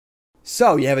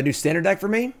So, you have a new standard deck for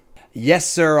me? Yes,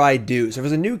 sir, I do. So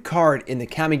there's a new card in the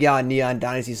Kamigawa Neon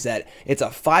Dynasty set. It's a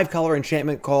 5-color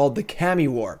enchantment called the Kami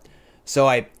War. So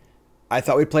I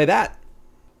thought we'd play that.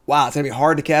 Wow, it's going to be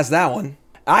hard to cast that one.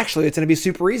 Actually, it's going to be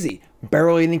super easy.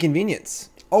 Barely an inconvenience.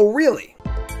 Oh, really?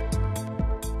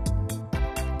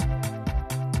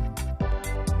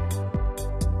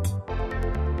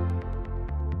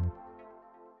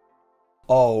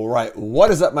 Alright,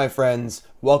 what is up, my friends?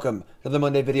 Welcome to the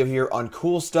Monday video here on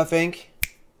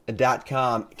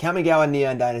CoolStuffInc.com. Kamigawa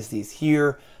Neon Dynasty is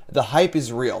here. The hype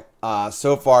is real.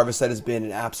 So far, this set has been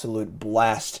an absolute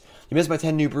blast. You missed my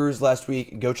 10 new brews last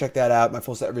week. Go check that out. My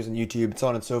full set reviews on YouTube, so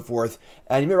on and so forth.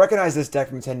 And you may recognize this deck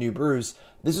from 10 new brews.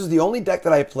 This is the only deck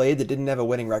that I played that didn't have a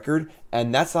winning record,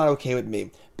 and that's not okay with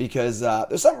me because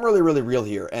there's something really, really real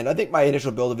here. And I think my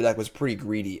initial build of the deck was pretty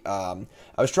greedy. I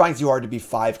was trying too hard to be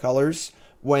 5 colors,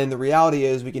 when the reality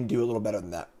is we can do a little better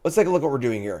than that. Let's take a look at what we're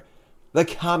doing here. The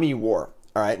Kami War.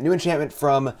 Alright, new enchantment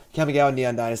from Kamigawa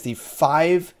Neon Dynasty.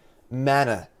 5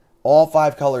 mana. All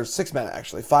 5 colors. 6 mana,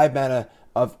 actually. 5 mana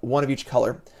of one of each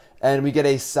color. And we get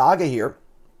a Saga here.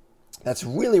 That's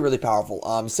really, really powerful.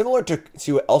 Similar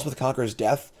to Elspeth Conqueror's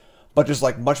Death, but just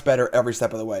like much better every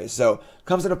step of the way. So,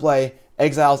 comes into play,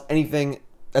 exiles anything.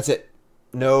 That's it.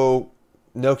 No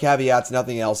caveats,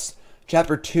 nothing else.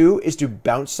 Chapter 2 is to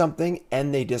bounce something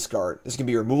and they discard. This can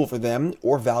be removal for them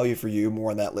or value for you.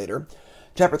 More on that later.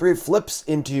 Chapter 3 flips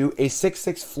into a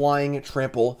 6/6 flying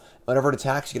trample. Whenever it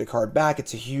attacks, you get a card back.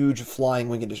 It's a huge flying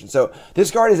win condition. So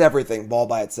this card is everything, ball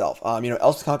by itself.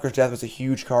 Elspeth Conqueror's Death was a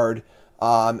huge card.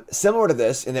 Similar to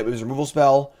this in that it was a removal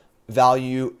spell,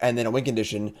 value, and then a win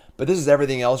condition. But this is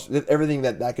everything else, everything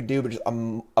that could do, but just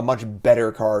a much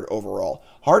better card overall.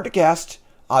 Hard to cast,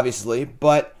 obviously,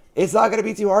 but it's not going to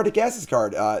be too hard to cast this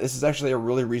card. This is actually a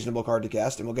really reasonable card to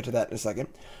cast, and we'll get to that in a second.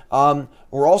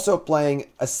 We're also playing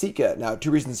Esika. Now,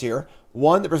 2 reasons here.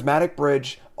 One, the Prismatic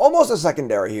Bridge, almost a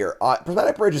secondary here.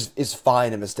 Prismatic Bridge is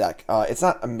fine in this deck. It's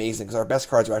not amazing, because our best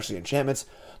cards are actually enchantments,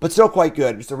 but still quite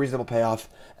good. Just a reasonable payoff.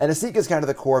 And Esika is kind of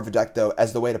the core of the deck, though,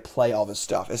 as the way to play all this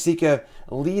stuff. Esika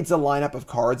leads a lineup of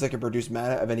cards that can produce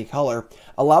mana of any color,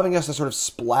 allowing us to sort of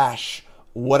splash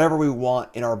whatever we want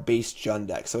in our base Jund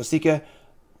deck. So Esika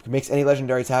makes any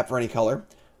legendary tap for any color.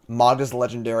 Magda's the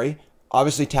legendary.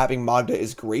 Obviously, tapping Magda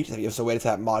is great. If you have a way to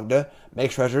tap Magda,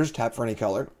 make treasures, tap for any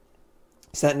color.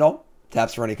 Sentinel,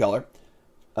 taps for any color.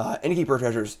 Innkeeper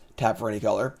treasures, tap for any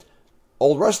color.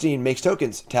 Old Rutstein makes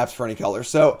tokens, taps for any color.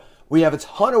 So we have a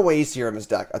ton of ways here in this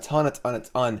deck. A ton.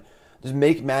 Just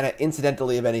make mana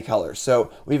incidentally of any color. So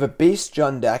we have a base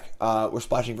Jund deck. We're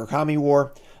splashing for Kami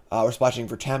War. We're splashing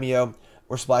for Tamiyo.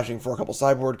 We're splashing for a couple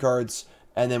sideboard cards.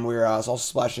 And then we're also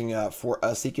splashing for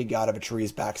Esika God of a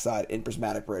Tree's backside in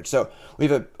Prismatic Bridge. So we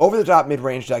have an over-the-top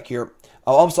mid-range deck here.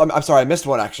 Oh, I'm sorry, I missed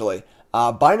one actually.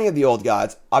 Binding of the Old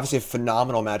Gods, obviously a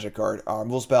phenomenal magic card.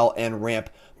 Removal spell and ramp,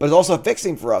 but it's also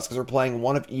fixing for us because we're playing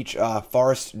one of each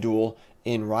forest duel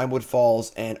in Rimewood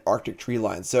Falls and Arctic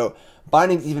Treeline. So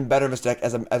Binding is even better in this deck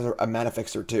as a mana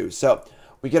fixer too. So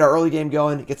we get our early game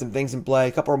going, get some things in play,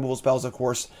 a couple removal spells of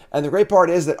course. And the great part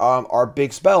is that our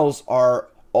big spells are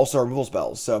also removal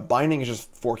spells. So Binding is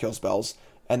just 4 kill spells.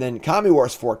 And then Kami War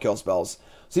is 4 kill spells.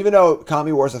 So even though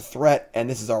Kami War is a threat and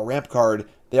this is our ramp card,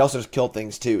 they also just kill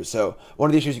things too. So one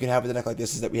of the issues you can have with a deck like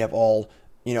this is that we have all,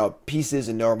 pieces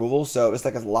and no removal. So this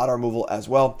deck has a lot of removal as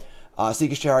well.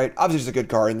 Esika's Chariot, obviously just a good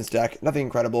card in this deck. Nothing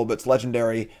incredible, but it's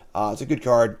legendary. It's a good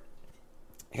card.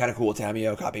 Kind of cool.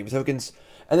 Tamiyo, copying tokens.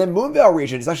 And then Moonveil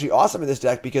Regent is actually awesome in this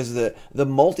deck because the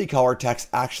multicolor text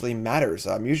actually matters.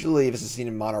 Usually this is seen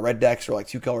in mono red decks or like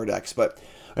 2-color decks, but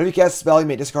whenever you cast a spell, you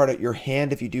may discard it your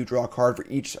hand if you do draw a card for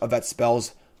each of that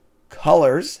spell's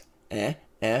colors. And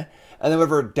then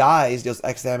whenever it dies, deals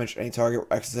X damage to any target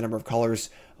or X is the number of colors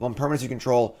on permanents you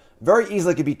control. Very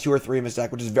easily could be 2 or 3 in this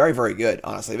deck, which is very, very good,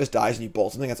 honestly. If this dies and you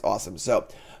bolt something, that's awesome. So,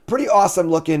 pretty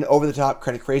awesome looking, over-the-top,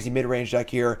 kind of crazy mid-range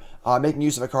deck here. Making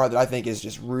use of a card that I think is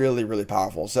just really, really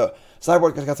powerful. So,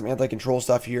 Sideboard got some anti-control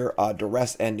stuff here,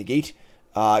 Duress and Negate.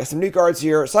 Some new cards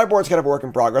here. Sideboard's kind of a work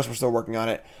in progress. We're still working on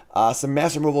it. Some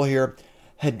mass removal here.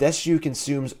 Hidetsugu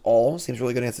Consumes All. Seems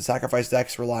really good against the sacrifice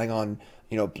decks, relying on,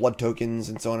 blood tokens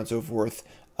and so on and so forth.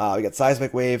 We got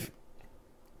Seismic Wave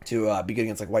to be good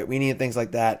against like White Weenie and things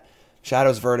like that.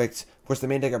 Shadow's Verdict. Of course, the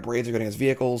main deck Abrades are good against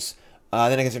vehicles.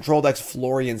 Then against control decks,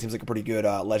 Florian seems like a pretty good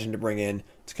legend to bring in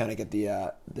to kind of get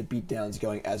the beatdowns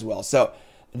going as well. So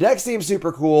the deck seems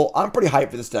super cool. I'm pretty hyped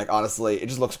for this deck, honestly. It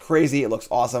just looks crazy. It looks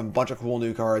awesome. Bunch of cool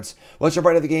new cards. Let's jump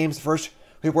right into the games. First,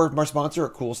 we have word from our sponsor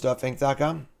at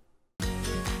CoolStuffInc.com.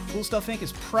 Cool Stuff Inc.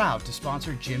 is proud to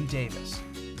sponsor Jim Davis.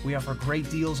 We offer great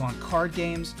deals on card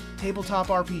games, tabletop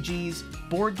RPGs,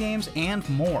 board games, and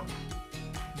more.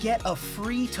 Get a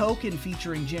free token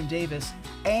featuring Jim Davis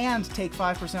and take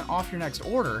 5% off your next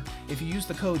order if you use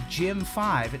the code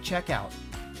JIM5 at checkout.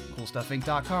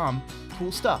 CoolStuffInc.com.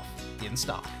 Cool stuff in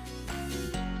stock.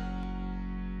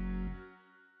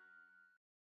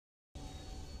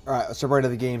 Alright, let's jump right into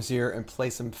the games here and play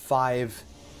some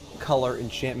 5-color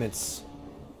enchantments.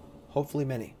 Hopefully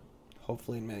many.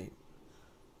 Hopefully many.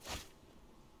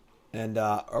 And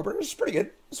Abrade is pretty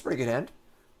good. It's a pretty good hand.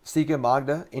 Esika,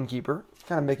 Magda, Innkeeper.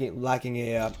 Kind of lacking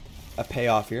a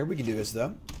payoff here. We can do this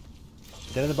though.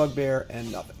 Then the Bugbear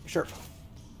and nothing. Sure.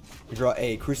 We draw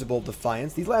a Crucible,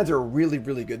 Defiance. These lands are really,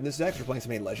 really good in this deck. We're playing so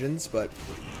many legends, but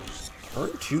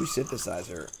turn 2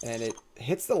 Synthesizer, and it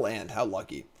hits the land. How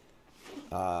lucky.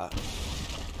 They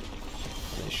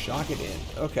shock it in.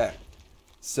 Okay.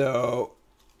 So,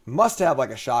 must have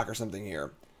like a shock or something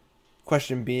here.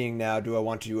 Question being now, do I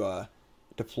want to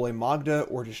deploy Magda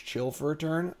or just chill for a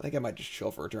turn? I think I might just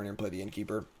chill for a turn and play the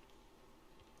Innkeeper.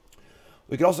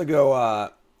 We could also go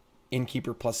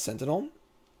Innkeeper plus Sentinel.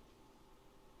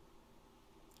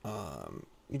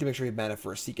 Need to make sure we have mana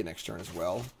for Esika next turn as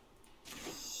well.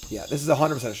 Yeah, this is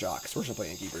 100% a shock, so we're just going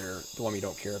to play Innkeeper here. The one we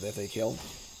don't care if they kill. We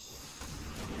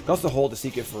can also hold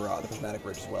Esika for the Prismatic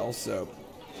Bridge as well, so...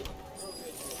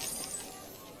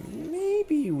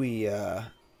 Maybe we... No,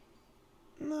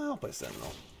 I'll play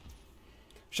Sentinel.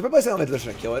 Should I play Sentinel? They're just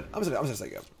going to kill it. I'm just going to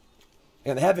say go.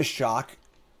 And they have this shock,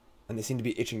 and they seem to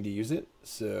be itching to use it,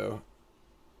 so...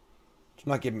 Just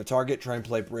not give him a target. Try and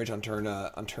play Bridge on turn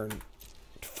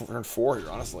 4 here,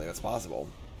 honestly. That's possible.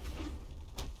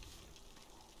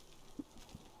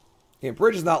 Okay,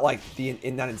 Bridge is not like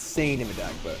not insane in the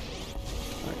deck, but...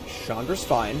 Alright, Chandra's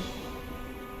fine.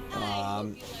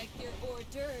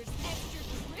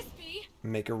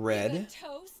 Make a red.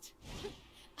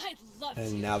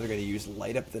 And now they're going to use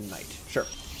Light Up the Night. Sure.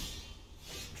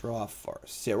 Draw a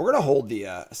Forest. So yeah, we're going to hold the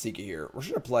Esika here. We're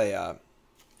just going to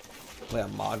play a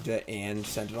Magda and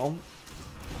Sentinel.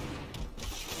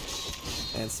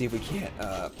 And see if we can't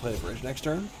play the Bridge next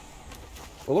turn.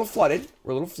 We're a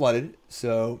little flooded.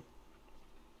 So...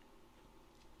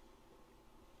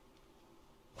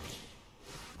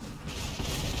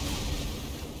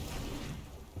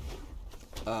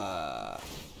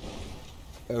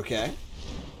 Okay.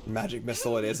 Magic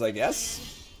Missile it is, I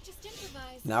guess.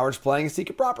 Now we're just playing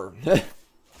Esika proper.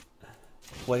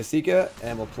 Play Esika,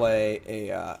 and we'll play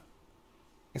a, I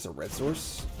guess a red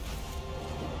source.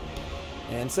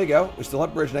 And say go. We still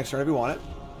have Bridge next turn if we want it.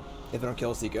 If they don't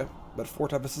kill Esika. But 4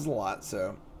 toughness is a lot,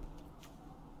 so...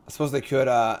 I suppose they could,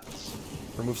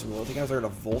 remove some loyalty counters. They're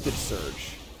going to Voltage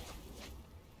Surge.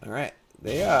 Alright.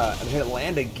 They hit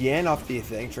land again off the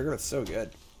thing. Trigger, that's so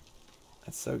good.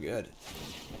 That's so good.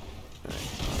 Alright.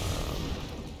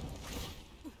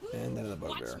 And then the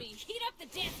Bugbear.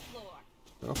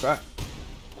 Okay.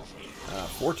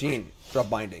 14. Draw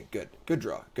Binding. Good. Good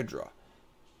draw. Good draw.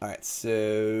 Alright,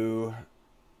 so...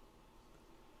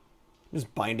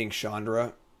 Just Binding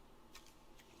Chandra.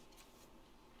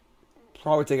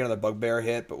 Probably take another Bugbear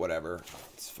hit, but whatever.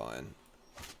 It's fine.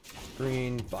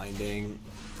 Green, Binding.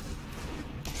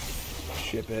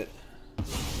 Ship it.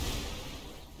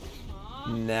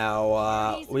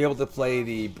 Now, we'll be able to play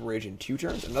the Bridge in 2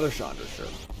 turns. Another Chandra, sure.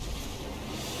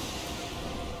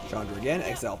 Chandra again.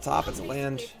 Exile top. It's a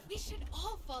land.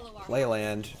 Play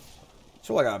land.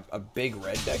 So like a big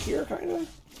red deck here, kind of.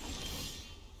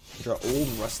 Draw Old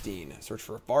Rutstein. Search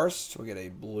for a forest. We'll get a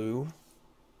blue.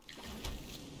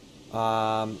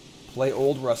 Play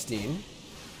Old Rutstein.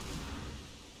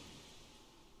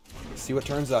 See what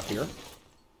turns up here.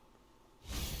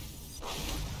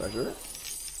 Treasure.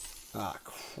 Ah,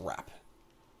 crap.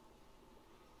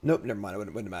 Nope, never mind. It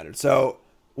wouldn't have mattered. So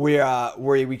we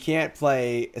can't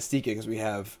play Esika because we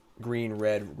have green,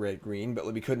 red, red, green,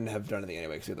 but we couldn't have done anything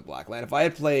anyway because we had the black land. If I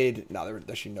had played, no, there's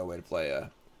actually no way to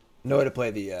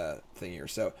play the thing here.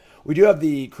 So we do have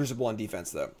the Crucible on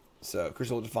defense though. So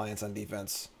Crucible Defiance on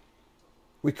defense.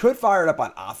 We could fire it up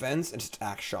on offense and just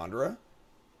attack Chandra,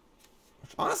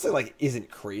 which honestly like isn't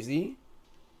crazy.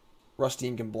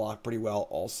 Rutstein can block pretty well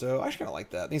also. I actually kind of like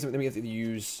that. I think we have to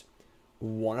use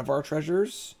one of our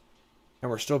treasures,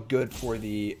 and we're still good for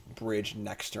the Bridge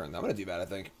next turn. I'm going to do that, I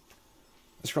think.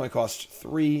 This currently costs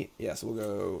 3. Yeah, so we'll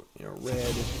go,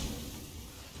 red.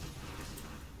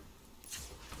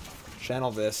 Channel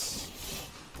this.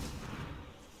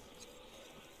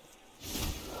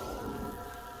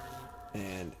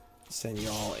 And send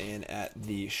y'all in at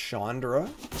the Chandra.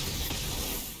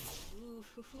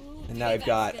 And now I've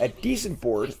got a decent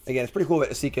board. Again, it's pretty cool that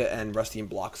Esika and Rutstein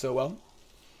block so well.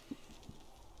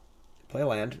 Play a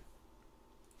land.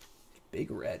 Big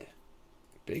red.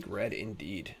 Big red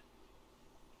indeed.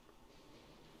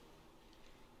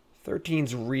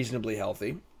 13's reasonably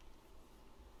healthy.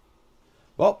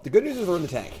 Well, the good news is we're in the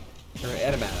tank. We're going to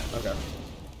add a mana. Okay.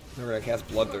 We're going to cast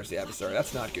Bloodthirsty Adversary.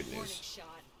 That's not good news.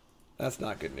 That's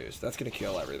not good news. That's going to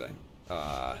kill everything.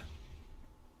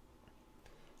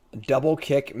 Double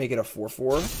kick, make it a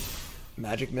 4/4.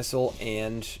 Magic Missile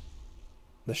and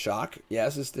the shock. Yeah,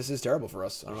 this is terrible for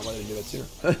us. I don't know why they didn't do that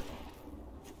sooner.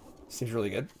 Seems really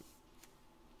good.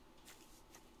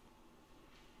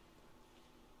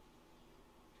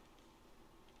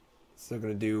 So I'm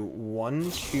going to do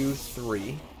 1, 2,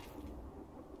 3.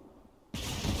 But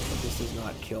this does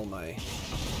not kill my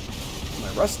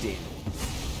Rutstein.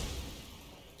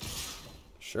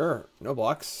 Sure, no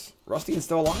blocks. Rutstein's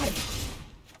still alive.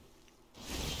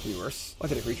 Be worse. I'll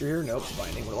get a creature here. Nope, it's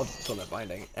binding. We'll kill that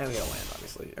binding. And we got a land,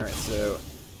 obviously. Alright, so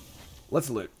let's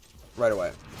loot right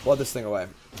away. Blood this thing away.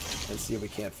 And see if we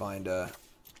can't find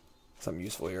something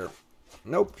useful here.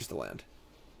 Nope, just a land.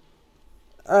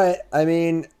 Alright, I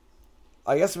mean,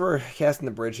 I guess we're casting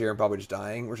the bridge here and probably just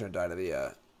dying. We're just gonna die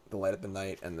to the Light Up the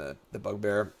Night and the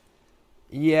Bugbear.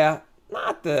 Yeah,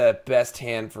 not the best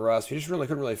hand for us. We just really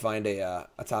couldn't really find a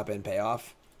top end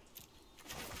payoff.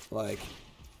 Like,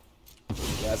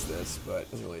 guess this, but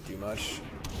it doesn't really do much.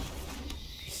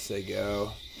 Just say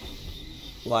go.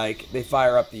 Like, they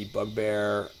fire up the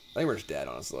Bugbear. I think we're just dead,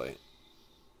 honestly.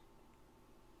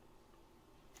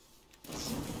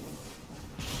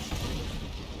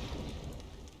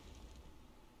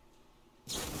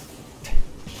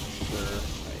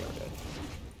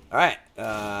 Alright,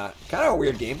 kind of a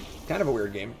weird game. Kind of a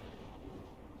weird game.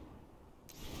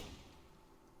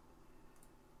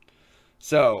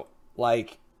 So,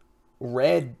 like,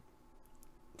 red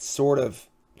sort of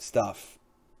stuff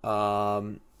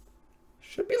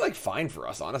should be, like, fine for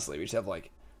us, honestly. We just have,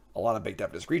 like, a lot of big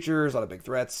toughness creatures, a lot of big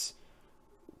threats.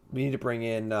 We need to bring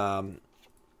in, I mean,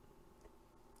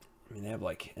 they have,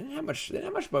 like, they didn't have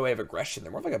much by way of aggression.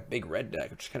 They're more of, like, a big red deck,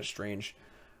 which is kind of strange.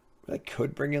 I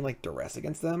could bring in, like, Duress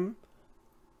against them.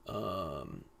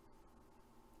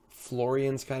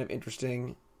 Florian's kind of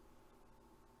interesting.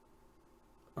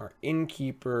 Our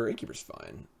Innkeeper's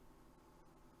fine.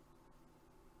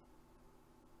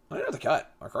 I don't know the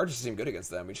cut. Our cards just seem good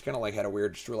against them. We just kind of, like, had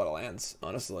just drew a lot of lands,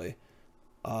 honestly.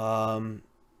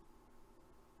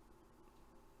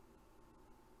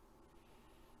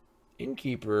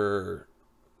 Innkeeper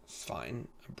is fine.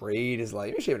 Abrade is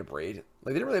like, maybe she have an Abrade.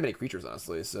 Like, they didn't really have any creatures,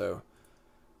 honestly, so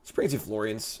let's bring in 2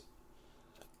 Florians.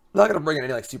 I'm not going to bring in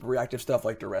any, like, super reactive stuff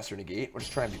like Duress or Negate. We'll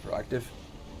just try and be proactive.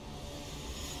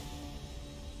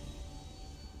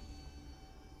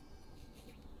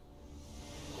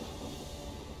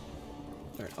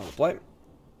 Alright, on the play.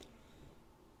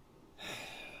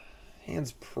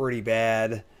 Hand's pretty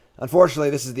bad. Unfortunately,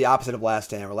 this is the opposite of last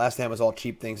time. Where last time was all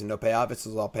cheap things and no payoff. This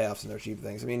is all payoffs and no cheap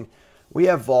things. I mean, we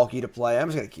have Valki to play. I'm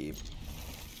just going to keep.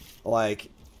 Like,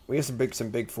 we have some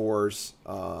big fours.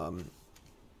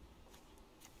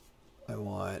 I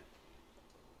want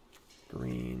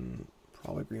green,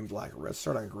 probably green, black, red.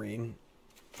 Start on green.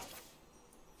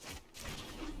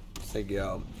 Say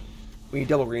go. We need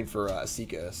double green for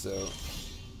Esika, so.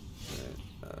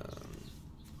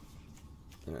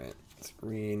 Alright, it's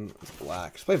green, it's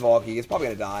black. Just play Valki. It's probably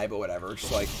gonna die, but whatever.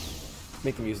 Just like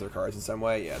make them use their cards in some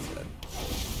way. Yeah, it's good.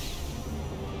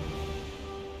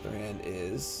 Their hand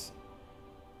is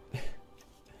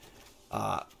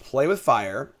play with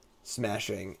fire.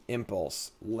 Smashing,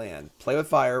 impulse, land. Play with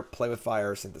fire,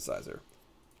 synthesizer.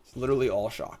 It's literally all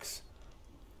shocks.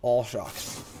 All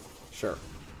shocks. Sure.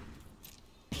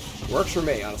 Works for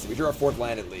me, honestly. We drew our 4th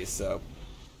land at least, so.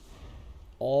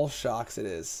 All shocks it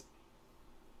is.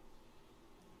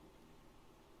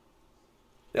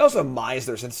 They also mize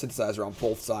their synthesizer on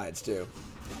both sides, too.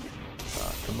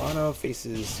 Kamano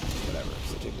faces whatever.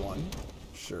 So take 1.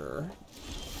 Sure.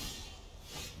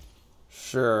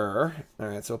 Sure.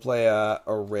 Alright, so we'll play a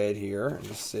red here and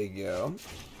just say go.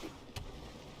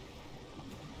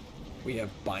 We have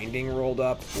Binding rolled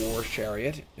up or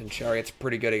Chariot, and Chariot's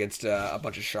pretty good against a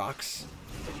bunch of shocks.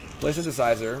 Play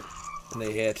Synthesizer, and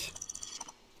they hit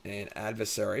an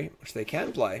Adversary, which they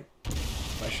can play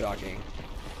by shocking.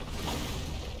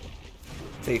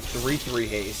 Take 3/3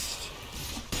 haste.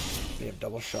 They have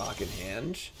double shock in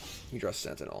hand. We draw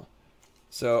Sentinel.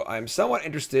 So I'm somewhat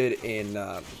interested in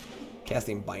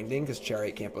casting Binding, because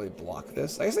Chariot can't really block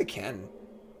this. I guess they can,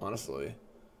 honestly.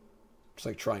 Just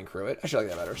like try and crew it. I should like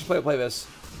that better. Just play this.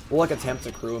 We'll like attempt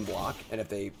to crew and block, and if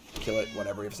they kill it,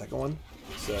 whatever, we have a second one.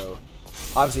 So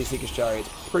obviously Esika's Chariot's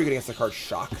pretty good against the card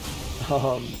Shock.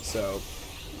 So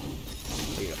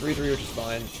They get a 3/3, which is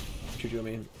fine. 2/2, I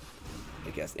mean.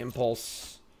 They cast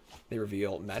Impulse. They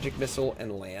reveal Magic Missile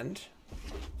and land.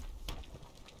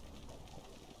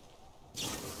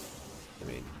 I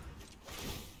mean,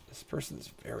 this person's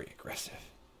very aggressive.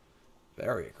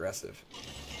 Very aggressive.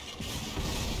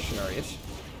 Chariot.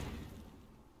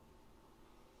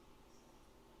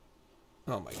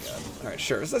 Oh my god. Alright,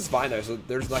 sure. So that's fine though. So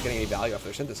they're just not getting any value off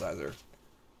their synthesizer.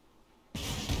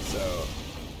 So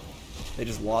they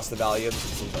just lost the value of the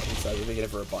synthesizer. They get it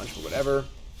for a bunch, but whatever.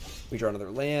 We draw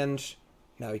another land.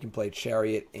 Now we can play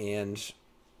Chariot and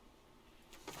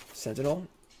Sentinel.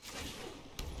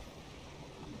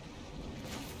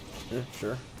 Yeah,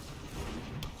 sure.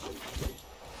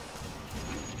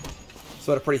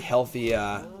 So at a pretty healthy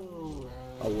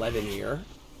 11 here.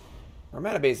 Our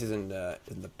mana base isn't the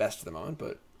best at the moment,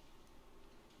 but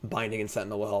Binding and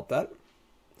Sentinel will help that.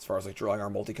 As far as like drawing our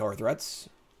multicolor threats.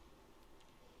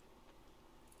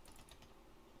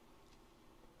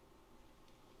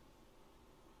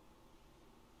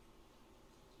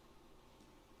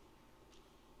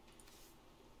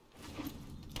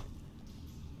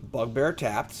 Bugbear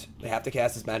tapped. They have to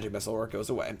cast this Magic Missile or it goes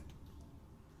away.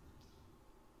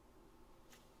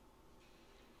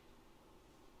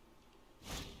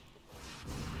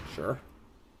 Sure.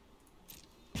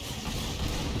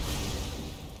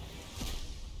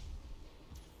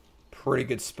 Pretty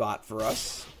good spot for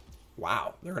us.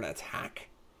 Wow, they're going to attack.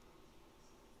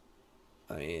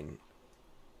 I mean,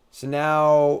 so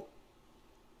now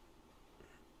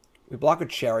we block a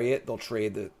Chariot. They'll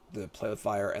trade the Play with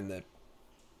Fire and the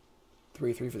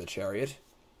 3/3 for the Chariot.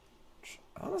 Which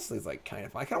honestly is like kind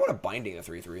of fun. I kind of want a Binding a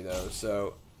 3/3 though, so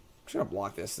I'm just going to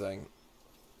block this thing.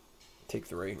 Take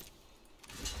 3.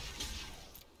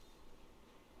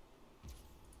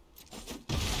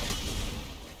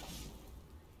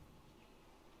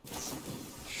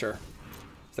 Sure.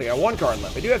 So they got 1 card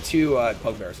left. They do have 2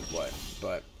 Bugbears in play,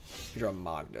 but if you draw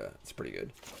Magda, it's pretty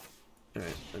good.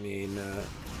 Alright, I mean,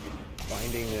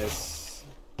 Binding this,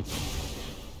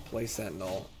 play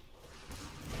Sentinel,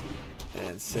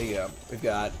 and Esika. We've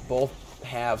got both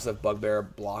halves of Bugbear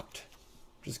blocked,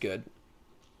 which is good.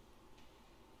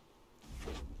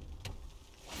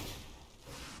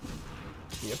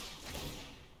 Yep.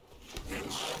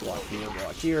 Block here,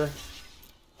 block here.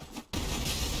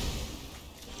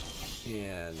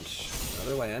 And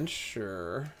another land,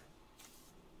 sure.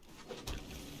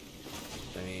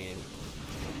 I mean,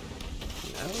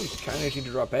 now we kind of need to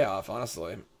draw payoff,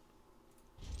 honestly.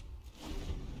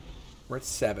 We're at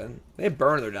 7. They have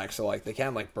burn in their deck, so like they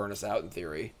can like burn us out in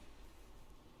theory.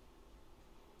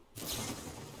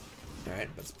 All right,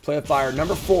 let's play with fire.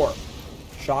 Number 4,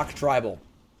 Shock Tribal.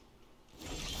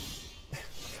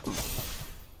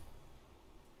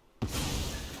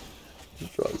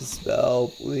 Just draw the spell,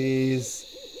 please.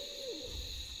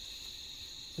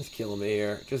 Just killing me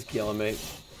here. Just killing me.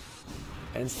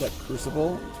 End step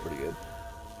Crucible. That's pretty good.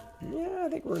 Yeah, I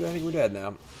think we're dead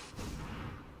now.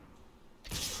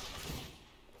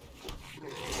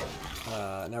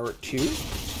 Now we're at 2.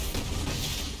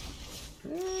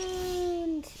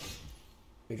 And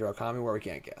we draw a common where we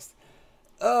can't cast.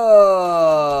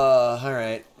 Oh,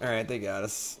 alright. Alright, they got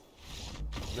us.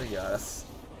 They got us.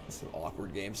 Some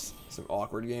awkward games. Some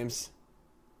awkward games.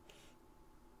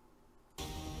 Alright,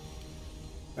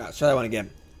 let's try that one again.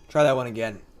 Try that one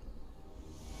again.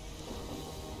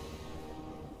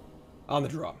 On the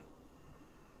draw.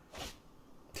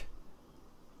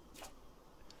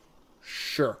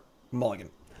 Sure. Mulligan.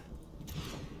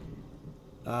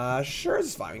 Sure, this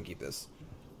is fine. We can keep this.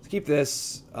 Let's keep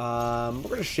this. We're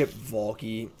gonna ship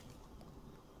Valki.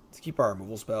 Let's keep our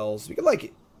removal spells. We could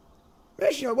like...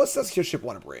 Actually, you know, let's just ship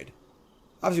 1 Abrade.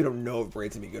 Obviously, we don't know if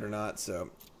Abrade's gonna be good or not, so...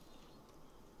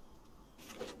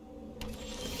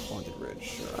 Haunted Ridge.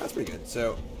 Sure, that's pretty good.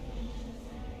 So...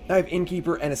 Now I have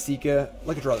Innkeeper and Esika. I'd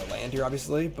like to draw the land here,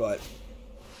 obviously, but...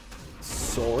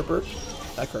 Soul Ripper.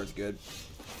 That card's good.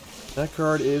 That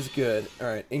card is good.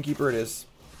 Alright, Innkeeper it is.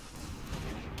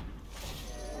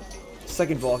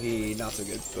 Second Valki, not so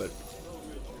good, but...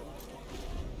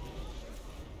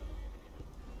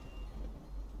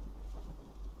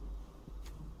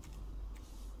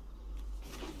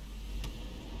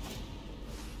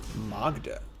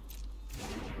 Magda.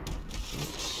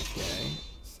 Okay,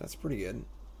 so that's pretty good.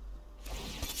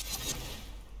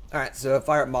 Alright, so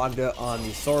fire up Magda on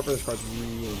the Soul Ripper. This card's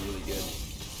really, really good.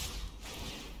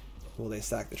 Will they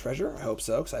sack the treasure? I hope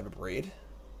so, because I have a Abrade.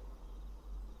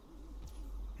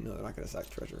 No, they're not going to sack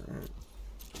the treasure. All right.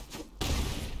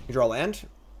 You draw land?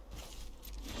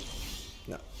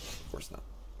 No, of course not.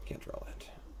 Can't draw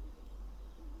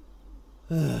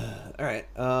land. Alright.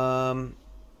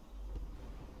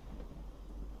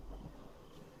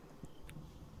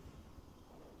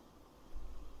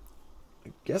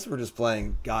 Guess we're just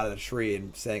playing God of the Tree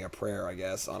and saying a prayer, I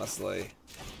guess, honestly.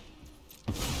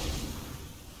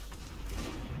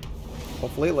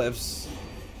 Hopefully it lives.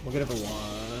 We'll get it for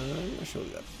one. I should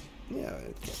do that. Yeah,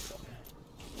 it can't be done.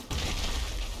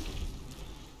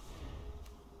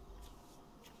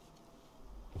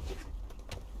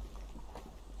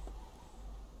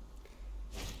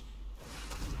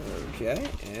 Okay,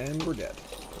 and we're dead.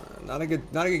 Not a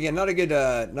good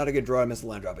draw to miss the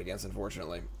land drop against,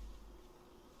 unfortunately.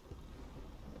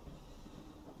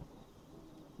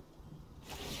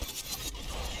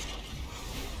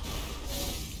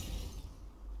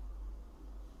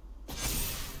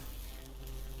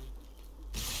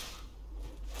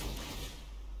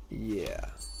 Yeah.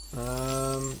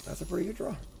 That's a pretty good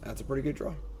draw. That's a pretty good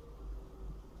draw.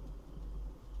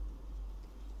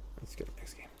 Let's get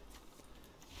next game.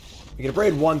 We can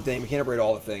Abrade one thing. We can't Abrade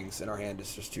all the things in our hand.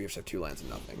 It's just two. We have 2 lands and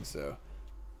nothing. So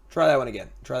try that one again.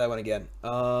 Try that one again.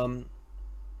 Huh.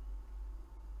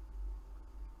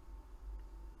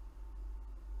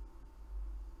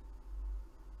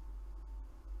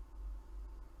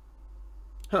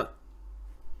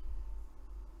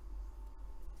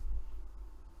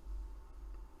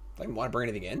 I don't want to bring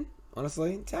anything in,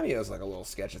 honestly. Tamiyo's like a little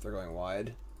sketch if they're going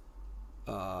wide.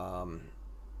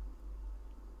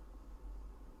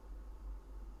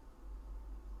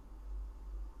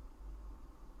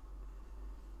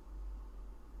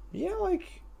 Yeah,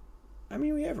 like, I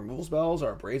mean, we have removal spells.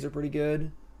 Our Abrades are pretty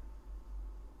good.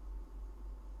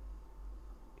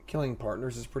 Killing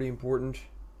partners is pretty important.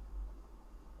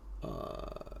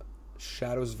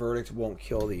 Shadow's Verdict won't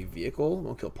kill the vehicle.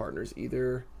 Won't kill partners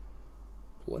either.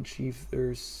 Bloodchief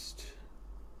Thirst.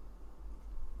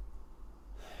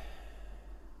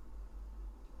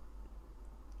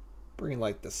 Bring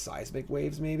like the Seismic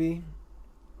Waves, maybe.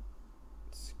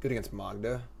 It's good against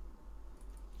Magda.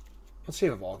 Let's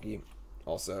shave a Valki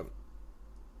also.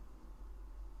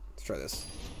 Let's try this.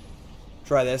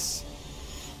 Try this.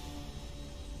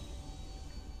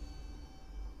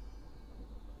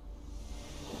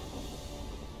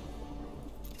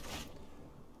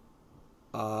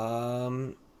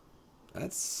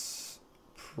 That's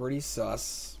pretty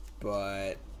sus,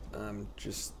 but I'm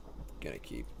just gonna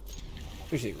keep.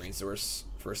 We should take Green Source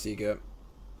for Esika.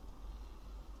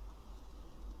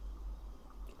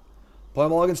 Play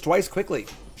mulligans twice quickly.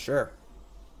 Sure.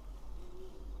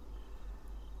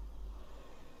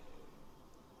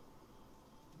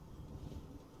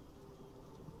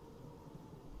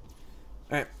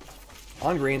 Alright.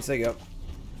 On green, say go.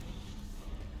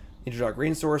 Need to draw a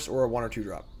green source or a 1 or 2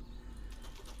 drop.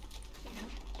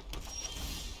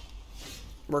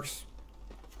 Works.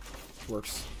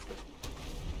 Works.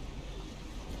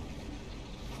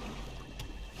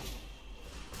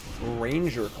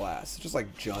 Ranger class. Just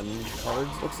like Jund cards,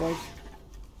 looks like.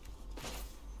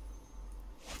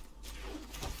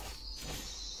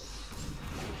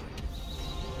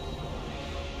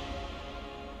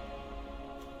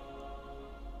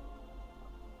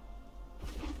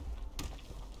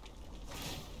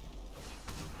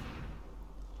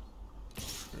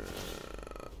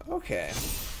 Okay.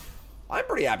 I'm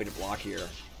pretty happy to block here.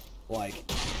 Like,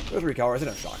 there are 3 colors. I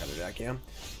don't shock other deck, yeah.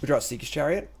 We draw Esika's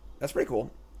Chariot. That's pretty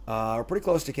cool. We're pretty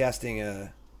close to casting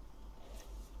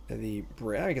the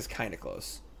Bray. I think it's kind of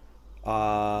close.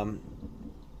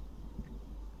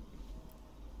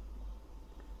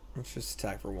 Let's just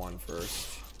attack for 1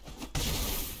 first.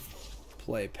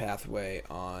 Play Pathway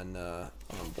on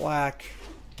black.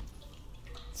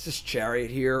 It's just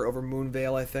Chariot here over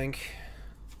Moonveil, I think.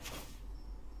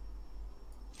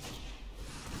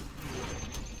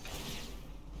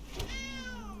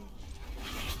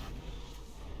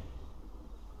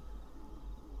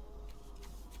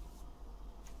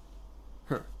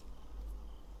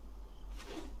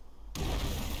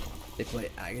 They play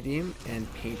Agadim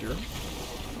and Painter.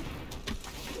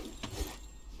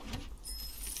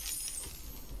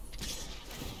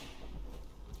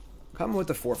 Come with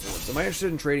the 4/4. So am I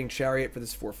interested in trading Chariot for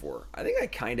this 4/4? I think I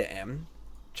kind of am.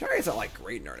 Chariot's not like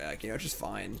great in our deck, you know, it's just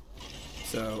fine.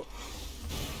 So,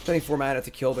 spending 4 mana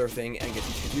to kill their thing and get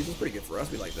some 2/2s is pretty good for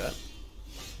us. We like that.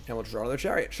 And we'll draw another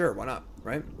Chariot. Sure, why not?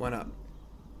 Right? Why not?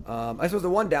 I suppose the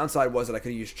one downside was that I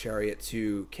could have used Chariot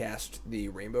to cast the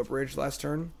Rainbow Bridge last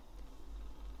turn.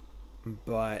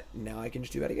 But now I can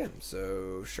just do that again.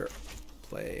 So, sure.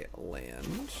 Play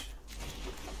land.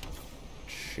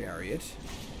 Chariot.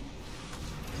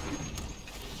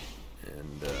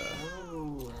 And,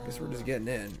 I guess we're just getting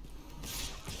in.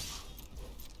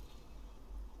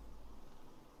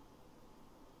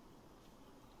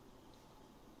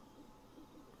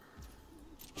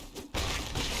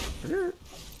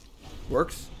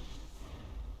 Works.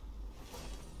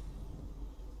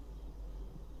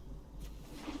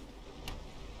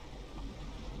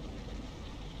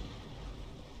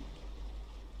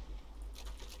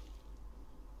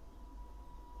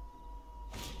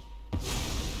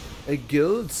 A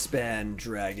Goldspan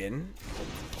Dragon.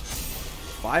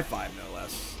 5/5 no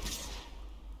less.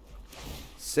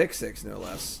 6/6 no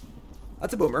less.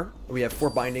 That's a boomer. We have 4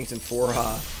 bindings and 4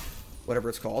 whatever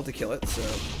it's called to kill it, so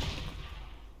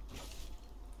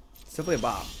it's definitely a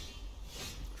bop.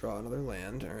 Draw another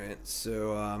land. Alright,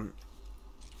 so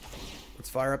let's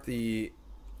fire up the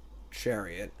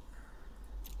Chariot.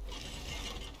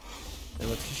 And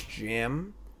let's just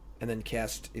jam and then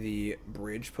cast the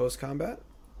bridge post-combat.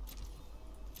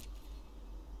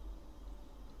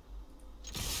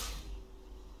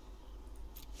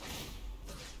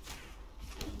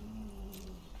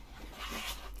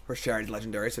 Of course, Chariot is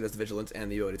legendary, so it has the Vigilance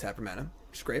and the ability to tap for mana,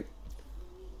 which is great.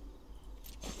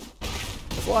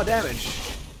 That's a lot of damage.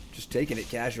 Just taking it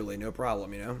casually, no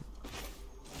problem, you know?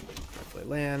 Play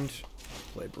land,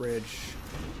 play bridge.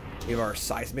 We have our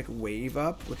Seismic Wave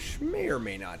up, which may or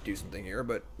may not do something here,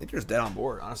 but I think they're just dead on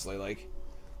board, honestly. Like,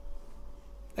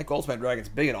 that Goldspan Dragon's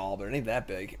big and all, but it ain't that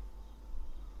big.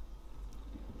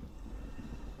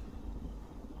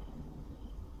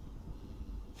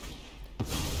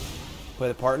 Play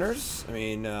the partners. I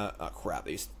mean, oh crap,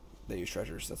 they use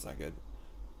treasures. That's not good.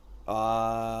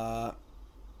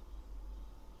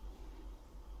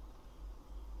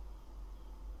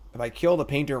 If I kill the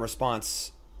painter in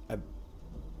response,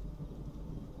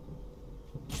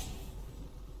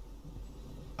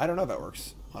 I don't know if that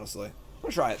works, honestly. I'm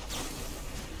gonna try it.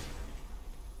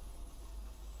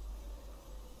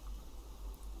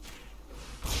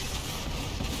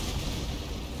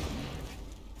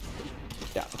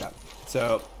 Yeah, okay.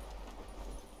 So,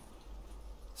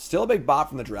 still a big bot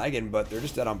from the dragon, but they're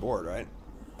just dead on board, right?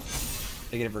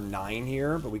 They get it for 9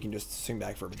 here, but we can just swing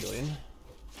back for a bajillion.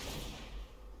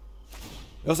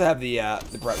 We also have the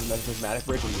Prismatic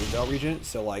Bridge and Moonveil Regent,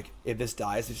 so like, if this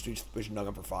dies, we should nug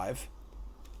him for 5.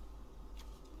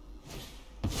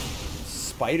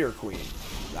 Spider Queen.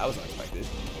 That was unexpected.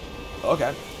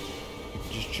 Okay.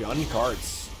 Just Jun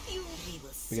cards.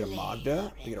 We get a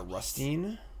Magda. We get a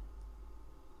Rutstein.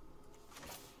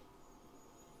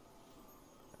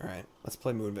 Alright, let's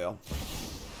play Moonveil.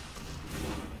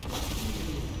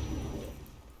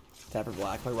 Tap for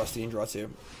black, play Rutstein, draw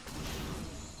 2.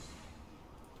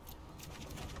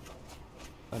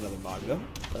 Another Magda.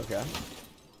 Okay.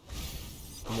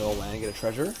 Mill land, get a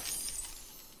treasure.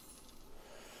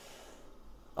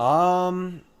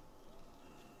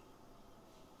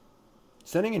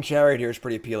 Sending in Chariot here is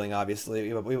pretty appealing,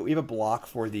 obviously. We have a block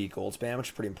for the Goldspan, which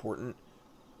is pretty important.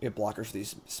 We have blockers for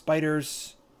these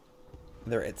spiders.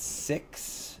 They're at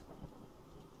 6.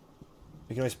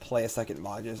 We can always play a second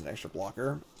Magda as an extra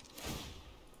blocker.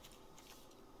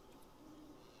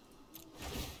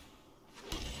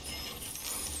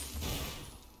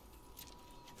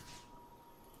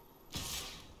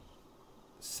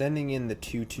 Sending in the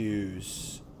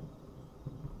 2/2s.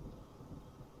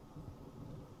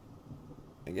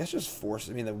 I guess just force.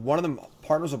 I mean, one of them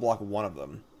partners will block one of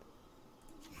them.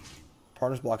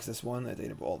 Partners blocks this one. They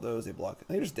take all those. They block.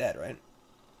 They're just dead, right?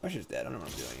 I'm just dead. I don't know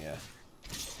what I'm doing. Yeah.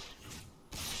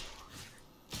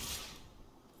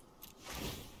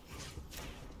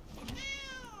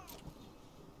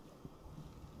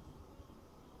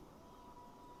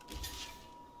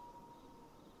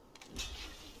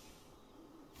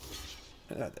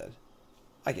 They're not dead.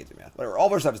 I can't do math. Whatever. All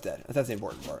of our stuff is dead. That's the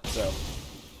important part. So.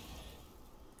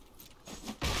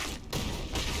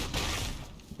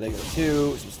 They go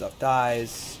 2. Some stuff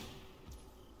dies.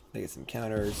 They get some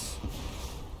counters.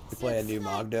 We play a new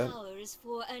Magda.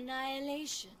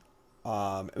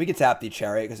 We can tap the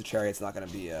Chariot because the Chariot's not going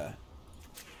to be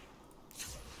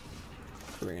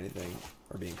crewing anything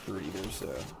or being crewed either. So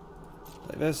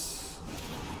play this.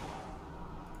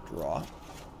 Draw.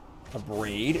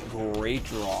 Abrade. Great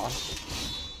draw.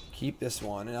 Keep this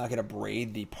one. And I can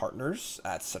Abrade the partners.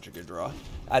 That's such a good draw.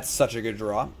 That's such a good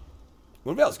draw.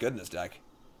 Moonveil's good in this deck.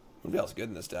 Moonveil's good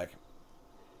in this deck.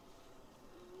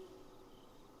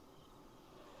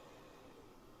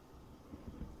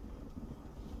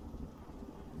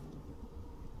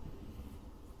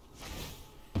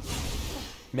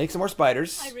 Make some more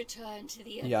spiders. I return to the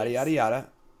yada yada yada.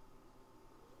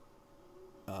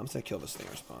 I'm just gonna kill this thing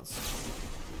in response.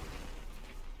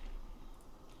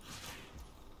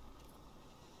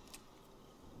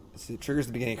 See, it triggers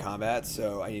the beginning of combat,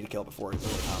 so I need to kill it before it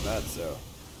goes into combat, so.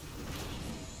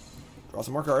 Draw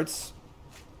some more cards.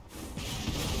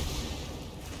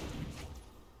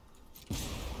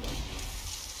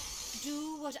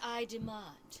 Do what I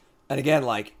demand. And again,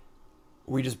 like,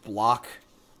 we just block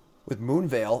with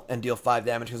Moonveil and deal 5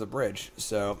 damage because of bridge,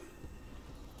 so.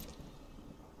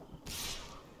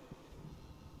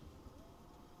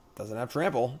 Doesn't have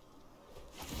trample.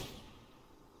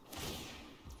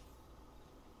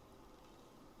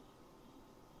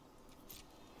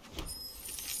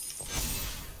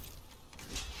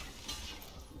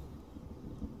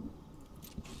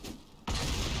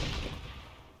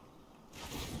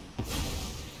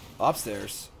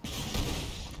 Upstairs.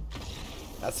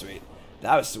 That's sweet.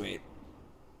 That was sweet.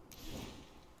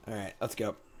 Alright, let's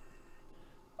go.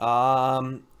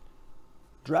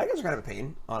 Dragons are kind of a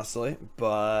pain, honestly,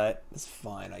 but it's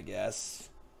fine, I guess.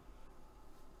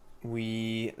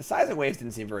 The Seismic Waves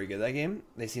didn't seem very good that game.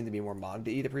 They seemed to be more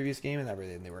Magda-y the previous game, and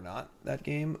everything they were not that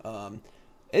game.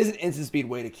 It is an instant speed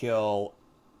way to kill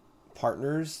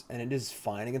partners, and it is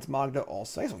fine against Magda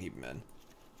also. I guess we'll keep him in.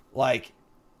 Like,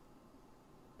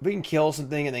 if we can kill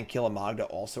something and then kill a Magda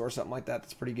also or something like that,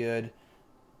 that's pretty good.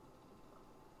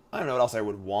 I don't know what else I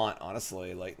would want,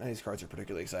 honestly. Like, none of these cards are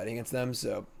particularly exciting against them,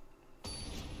 so...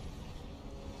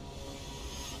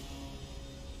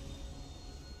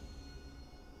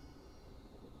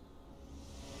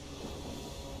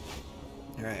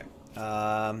 Alright.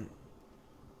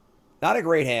 Not a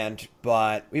great hand,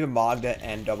 but we have a Magda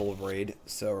and double Abrade,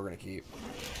 so we're going to keep.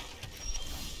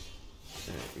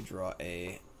 Alright, we draw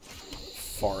a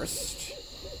Forest.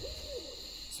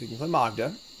 So we can play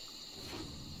Magda.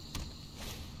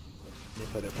 They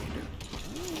play their Painter.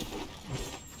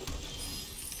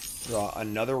 Draw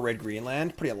another red-green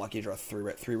land. Pretty unlucky to draw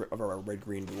three of our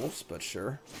red-green duels, but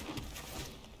sure.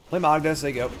 Play Magda, so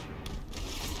they go.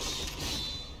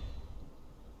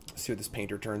 See what this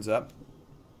Painter turns up.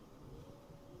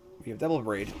 We have double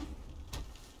Abrade.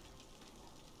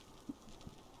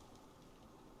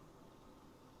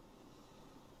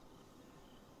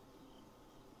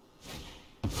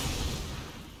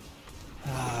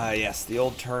 Ah, yes, the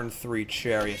old turn 3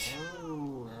 Chariot.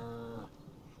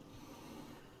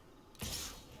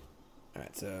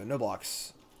 Alright, so no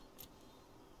blocks.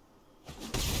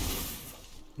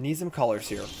 Need some colors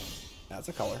here. That's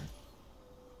a color.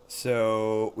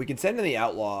 So we can send in the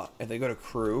Outlaw. If they go to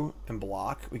Crew and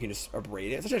block, we can just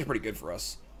Abrade it. It's actually pretty good for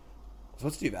us. So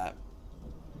let's do that.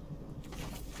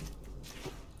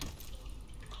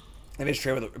 If they just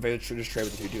trade with the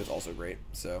 2/2 is also great.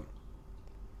 So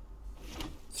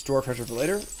store pressure for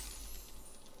later. And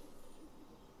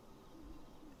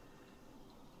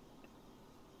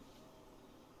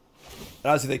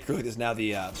obviously they crew like this now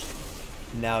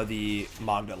the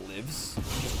Magda lives,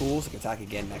 which is cool, so it can attack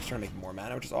again next turn, make more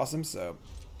mana, which is awesome, so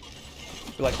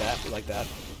we like that, we like that.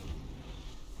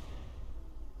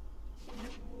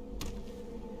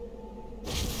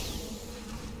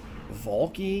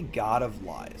 Valki, God of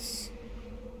Lies.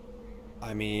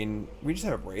 I mean, we just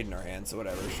have a Braid in our hand, so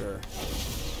whatever, sure.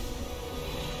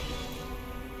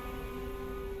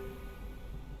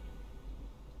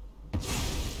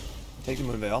 Take the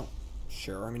Moonveil.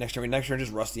 Sure. I mean, next turn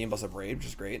just Rutstein plus Abrade, which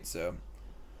is great. So,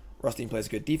 Rutstein plays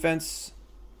good defense.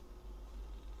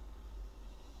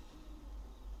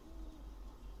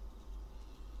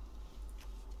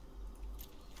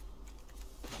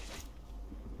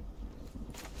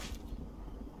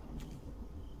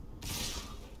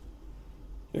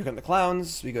 Here come the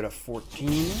clowns. We go to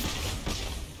 14.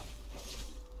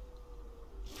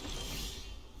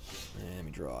 And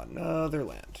we draw another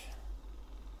land.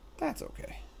 That's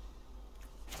okay.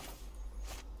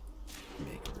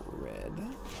 Make red.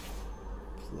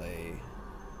 Play.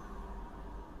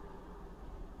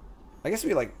 I guess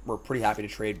we're pretty happy to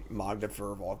trade Magda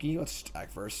for Valki. Let's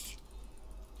attack first.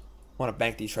 Want to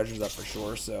bank these treasures up for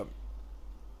sure, so.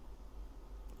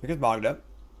 Here comes Magda.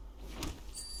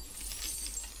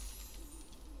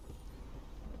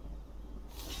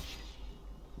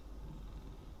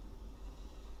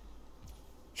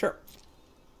 Sure.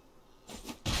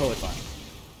 Totally fine.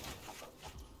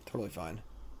 Totally fine.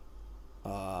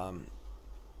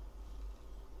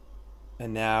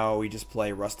 And now we just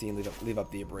play Rusty and leave up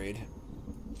the Abrade.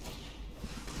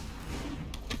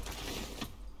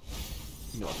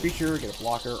 No creature, get a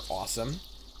blocker, awesome.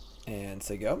 And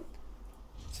say go.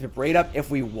 So Abrade up if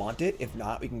we want it. If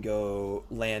not, we can go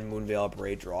land, Moonveil,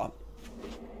 Abrade, draw.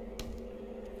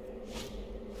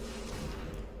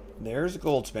 There's a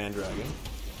Goldspan Dragon.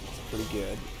 It's pretty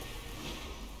good.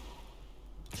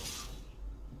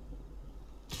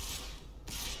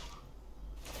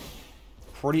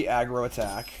 Pretty aggro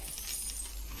attack.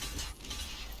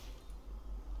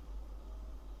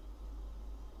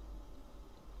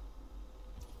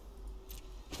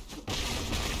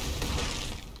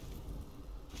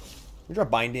 We draw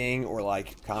Binding or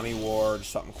like Kami Ward,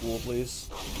 something cool, please.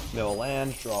 Mill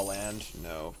land, draw land.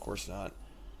 No, of course not.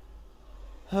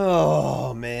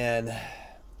 Oh man.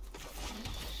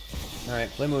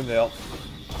 Alright, play Moonveil.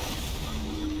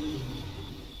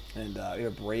 And we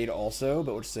have Braid also,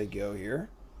 but we'll just say go here.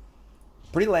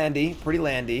 Pretty landy, pretty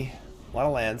landy. A lot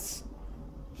of lands.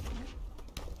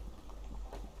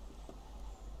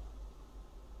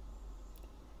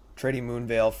 Trading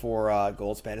Moonveil for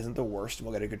Goldspan isn't the worst.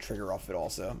 We'll get a good trigger off it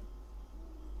also.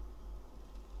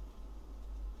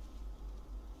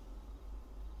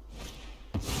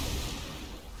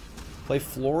 Play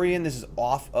Florian. This is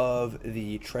off of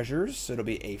the treasures, so it'll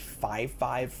be a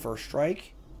 5/5 first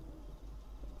strike.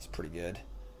 It's pretty good.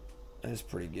 That is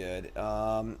pretty good.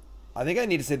 I think I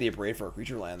need to say the Abrade for a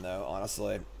creature land, though,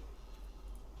 honestly.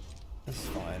 This is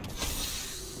fine.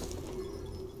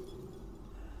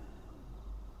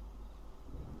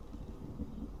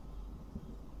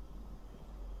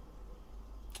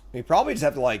 We probably just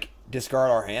have to, like,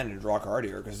 discard our hand and draw a card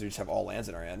here, because we just have all lands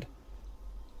in our hand.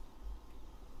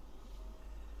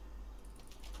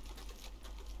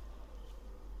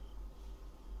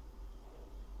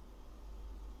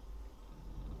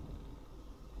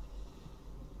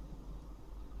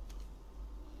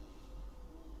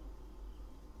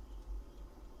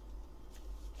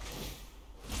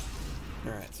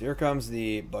 Alright, so here comes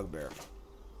the Bugbear.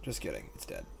 Just kidding, it's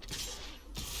dead.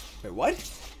 Wait,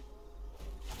 what?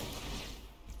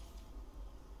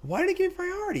 Why did it give me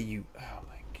priority? You... Oh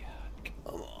my god.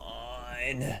 Come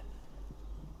on.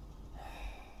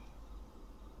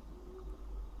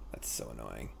 That's so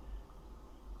annoying.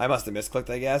 I must have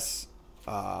misclicked, I guess.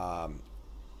 Awesome.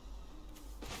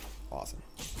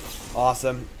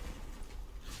 Awesome.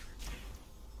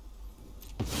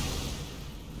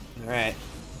 Alright.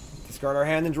 Discard our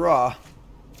hand and draw.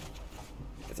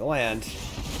 It's a land.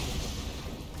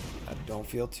 I don't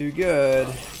feel too good.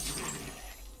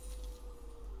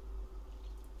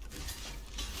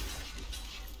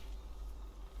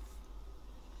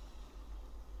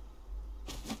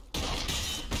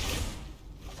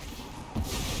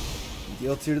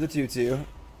 Deal 2 to the 2/2.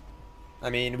 I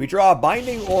mean, we draw a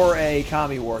Binding or a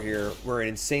Kami War here. We're in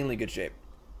insanely good shape.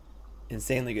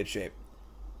 Insanely good shape.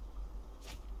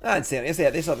 Not insanely. Yes,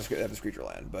 they still have this creature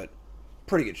land, but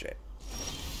pretty good shape.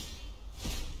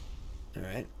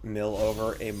 Alright. Mill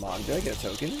over a Magda. Get a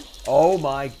token. Oh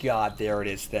my god, there it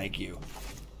is. Thank you.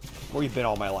 Where you been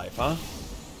all my life, huh?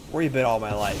 Where you been all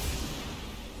my life?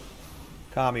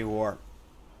 Kami War.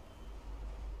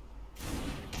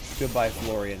 Goodbye,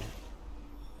 Florian.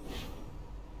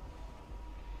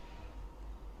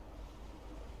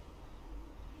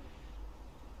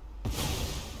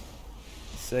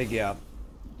 Sig, yeah.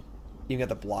 You got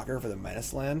the blocker for the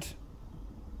Menace land.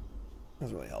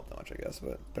 Doesn't really help that much, I guess,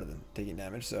 but better than taking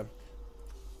damage, so.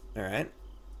 Alright.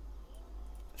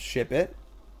 Ship it.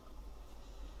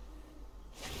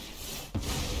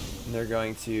 And they're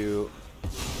going to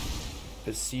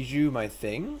besiege you my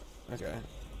thing. Okay.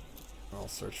 I'll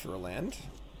search for a land.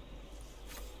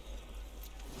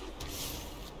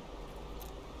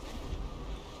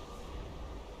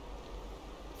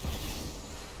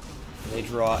 They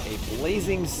draw a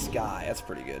Blazing Sky. That's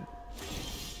pretty good.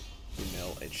 We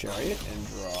mill a Chariot and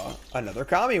draw another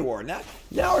Kami War. Now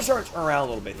we're starting to turn around a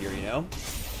little bit here, you know?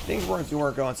 Things weren't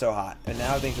going so hot, and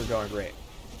now things are going great.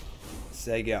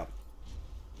 Say go.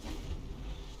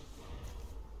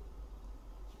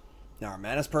 Now our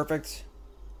mana's perfect.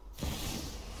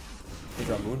 They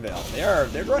draw Moonveil.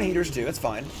 They're drawing Heaters too. It's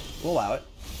fine. We'll allow it.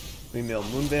 We mill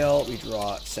Moonveil. We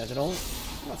draw Sentinel.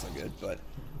 Not so good, but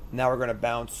now we're going to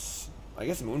bounce... I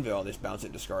guess Moonveil, just bounce it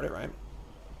and discard it, right?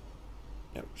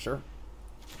 Yep, sure.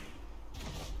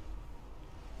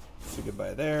 So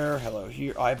goodbye there. Hello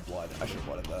here. Oh, I have blood. I should have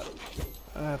blooded that.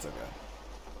 That's okay.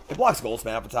 It blocks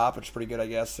Goldsman up the top, which is pretty good, I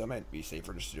guess. So it might be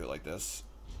safer just to do it like this.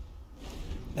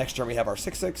 Next turn we have our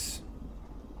 6/6.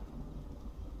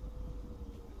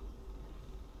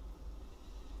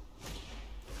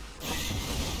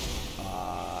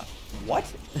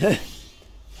 What?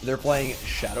 They're playing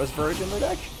Shadow's Verge in their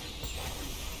deck?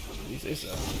 You say so.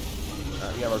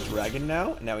 Alright, we have our dragon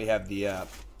now. And now we have the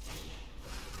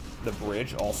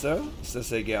bridge also. So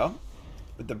say go.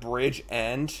 With the bridge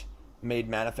and Made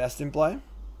Manifest in play.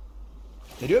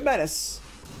 They do have Menace.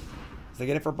 So they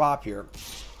get it for Bop here.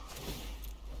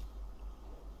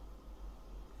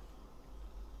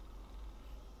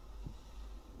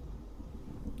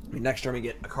 I mean, next turn we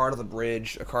get a card of the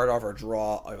bridge, a card off our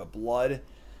draw, I have a blood,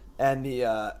 and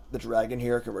the dragon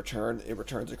here can return. It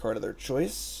returns a card of their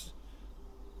choice.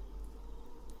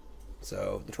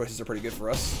 So the choices are pretty good for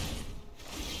us.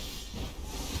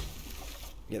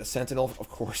 Get a Sentinel, of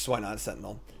course. Why not a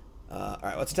Sentinel? All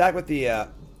right, let's attack with the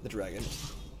dragon.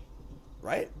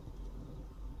 Right?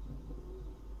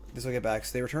 This will get back.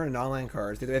 So they return non-land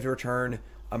cards. They have to return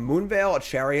a Moonveil, a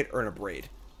Chariot, or an Abrade,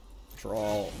 which are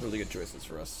all really good choices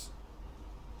for us.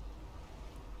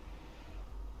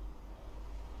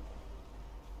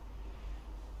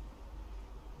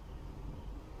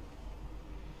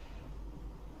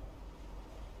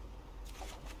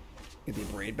 Get the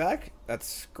Abrade back.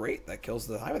 That's great. That kills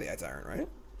the Hive of the Eye Tyrant, right?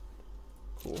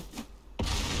 Cool.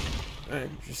 Alright,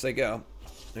 just say go.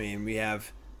 I mean, we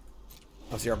have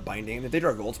Obviously, our binding. If they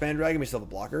draw a Goldspan Dragon, we still have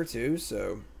a blocker too.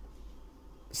 So,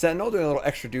 Sentinel doing a little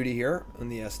extra duty here on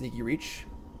the sneaky reach.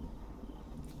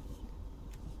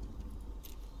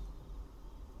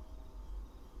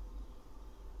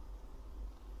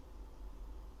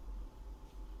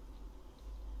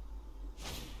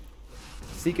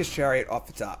 Esika's Chariot off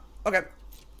the top. Okay.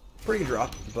 Pretty good draw,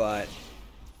 but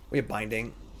we have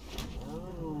binding.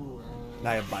 Now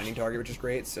I have binding target, which is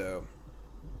great, so.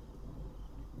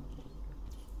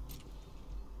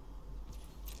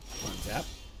 Untap.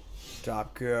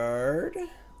 Top card.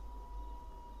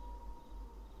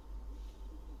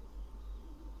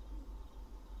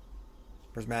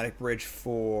 Prismatic Bridge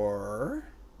for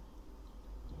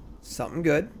something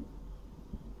good.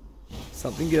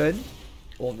 Something good.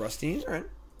 Old Rutstein, alright.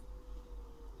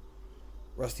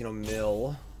 Rutstein will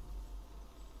mill.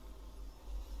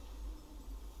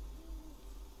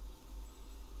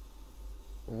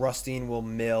 Rutstein will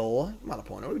mill. I'm on a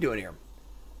point. What are we doing here?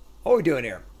 What are we doing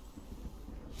here?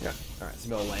 Yeah, alright. So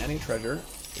mill landing treasure.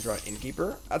 We draw an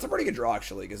Innkeeper. That's a pretty good draw,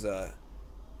 actually, because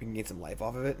we can get some life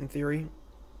off of it, in theory.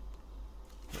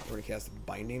 We're going to cast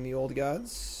Binding the Old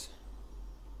Gods.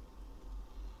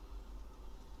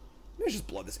 Maybe just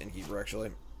blood this Innkeeper,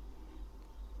 actually.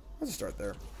 Let's just start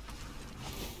there.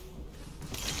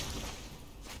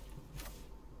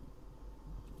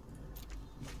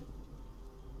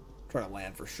 Trying to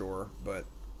land for sure, but...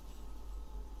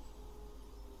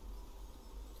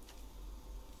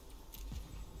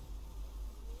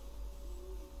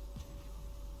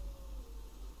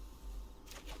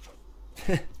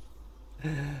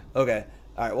 Okay.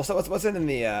 Alright, well, so what's in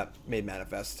the Made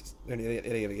Manifest? They're going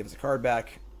to give us a card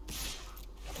back.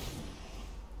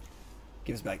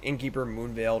 Give us back Innkeeper,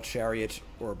 Moonveil, Chariot,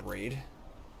 or Abrade.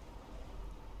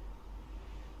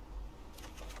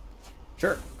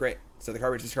 Sure, great. So the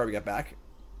card, this card we got back.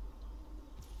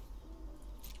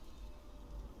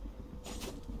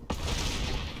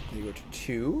 You go to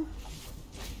 2.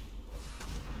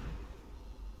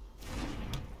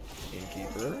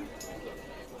 Innkeeper.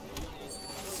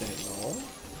 Sentinel.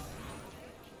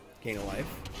 Gain a life.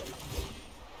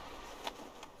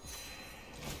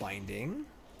 Binding.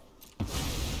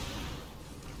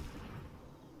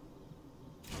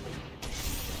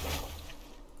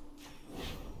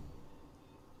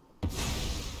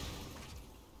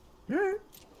 Alright.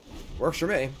 Works for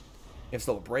me. You have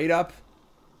still a Braid up.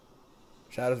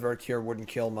 Shadows of Arcure wouldn't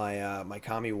kill my my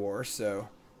Kami War, so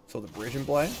still the bridge in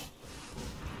play.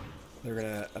 They're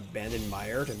gonna abandon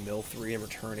Mire to mill 3 and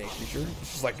return a creature.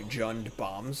 It's just like Jund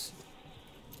bombs.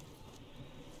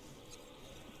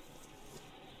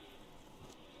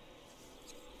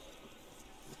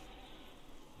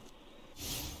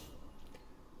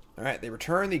 Alright, they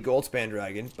return the Goldspan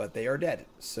Dragon, but they are dead,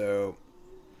 so...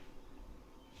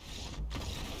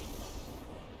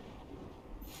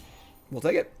 We'll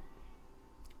take it.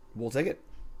 We'll take it.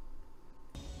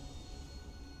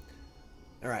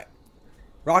 Alright.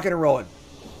 Rocking and rolling.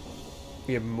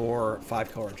 We have more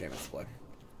 5-color enchantments to play.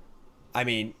 I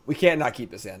mean, we can't not keep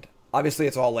this end. Obviously,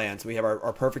 it's all lands. We have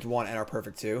our perfect 1 and our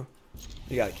perfect 2.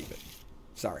 You gotta keep it.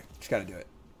 Sorry. Just gotta do it.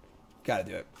 Gotta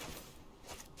do it.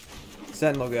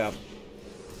 Sentinel go.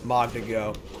 Magda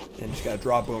go. And just gotta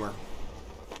draw Boomer.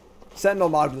 Sentinel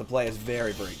Magda in the play is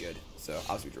very, very good. So,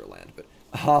 obviously we drew a land, but...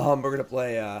 we're gonna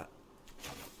play a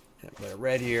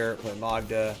red here, play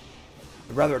Magda.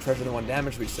 We'd rather a treasure than 1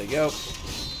 damage, we just say go.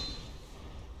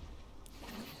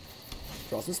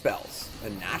 Draw some spells. A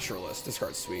Naturalist. This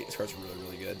card's sweet. This card's really,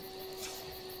 really good.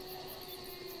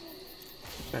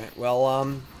 Alright, well,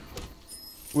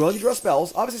 we only draw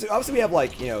spells. Obviously we have,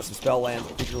 like, you know, some spell lands,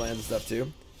 creature lands and stuff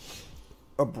too.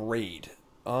 Abrade.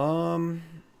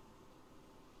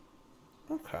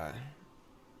 Okay.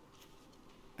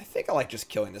 I think I like just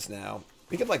killing this now.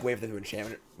 We could like wait for them to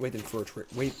enchant it, wait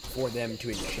for them to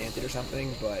enchant it or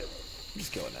something, but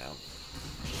just kill it now.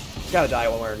 It's gotta die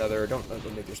one way or another. Don't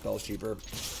make their spells cheaper.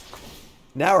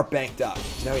 Now we're banked up.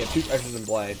 So now we have 2 treasures in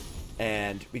play,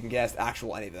 and we can cast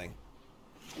actual anything.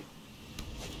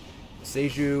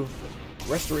 Seiju,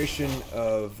 Restoration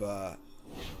of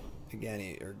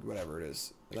Agani, or whatever it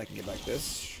is. And I can get back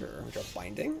this. Sure. We drop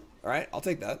Binding. Alright, I'll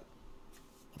take that.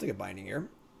 I'll take a Binding here.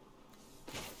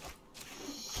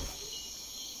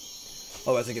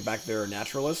 Oh, as I get back their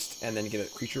Naturalist, and then get a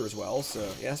creature as well, so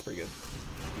yeah, that's pretty good.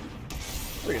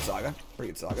 Pretty good saga.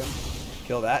 Pretty good saga.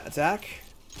 Kill that. Attack.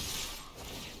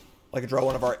 Like to draw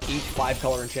one of our 8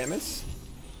 5-color enchantments.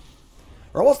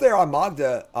 We're almost there on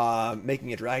Magda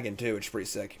making a dragon too, which is pretty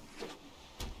sick.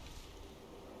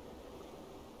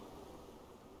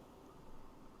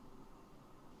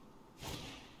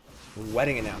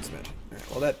 Wedding announcement.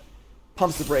 Alright, well that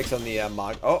pumps the brakes on the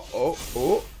Mag.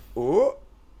 Oh.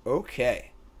 Okay.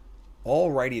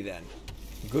 Alrighty then.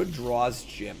 Good draws,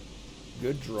 Jim.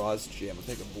 Good draws, Jim. I'll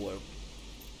take a blue.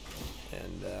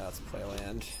 And let's play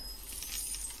land.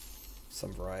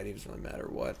 Some variety, doesn't really matter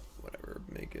what. Whatever.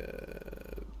 Make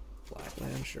a black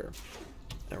land, sure.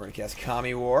 And we're going to cast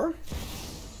Kami War.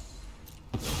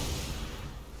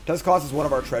 Does cost us one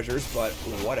of our treasures, but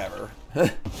whatever.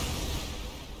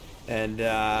 And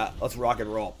let's rock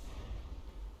and roll.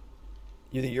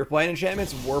 You think you're playing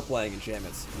enchantments? We're playing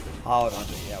enchantments. Hollow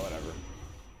Hunting, yeah, whatever.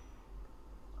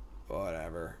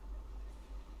 Whatever.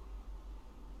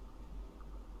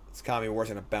 This Kami War's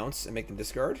gonna bounce and make them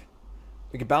discard.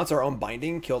 We can bounce our own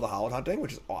binding, kill the Hollow Hunting,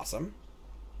 which is awesome.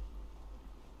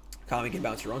 Kami can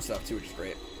bounce your own stuff too, which is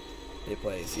great. They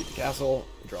play Siege the Castle,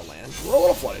 draw land. We're a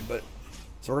little flooded, but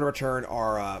so we're gonna return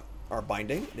our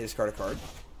binding. They discard a card.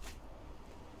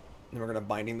 And we're gonna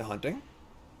binding the hunting.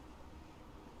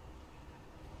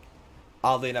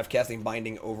 Oddly enough, casting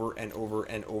binding over and over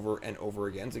and over and over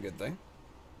again is a good thing.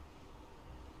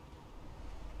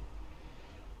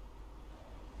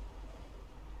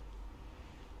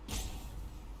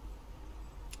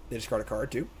 They discard a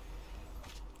card too.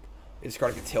 They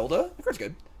discard a Catilda. The card's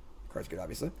good. The card's good,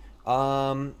 obviously.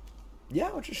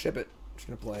 Yeah, let's just ship it. Just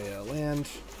gonna play land,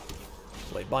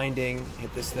 play binding,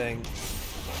 hit this thing,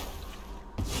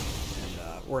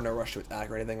 and we're in no rush to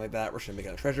attack or anything like that. We're just gonna make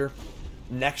it a treasure.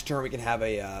 Next turn we can have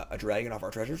a dragon off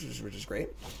our treasures, which is great.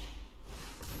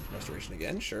 Restoration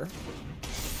again, sure.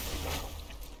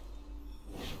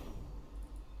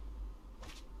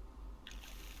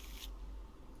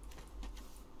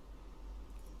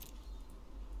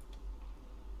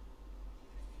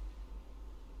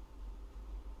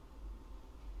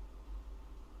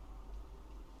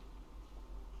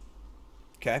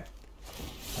 Okay.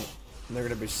 And they're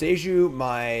going to Beseiju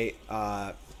my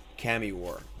Kami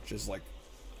War, which is like,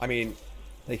 I mean,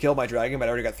 they killed my dragon, but I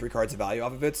already got 3 cards of value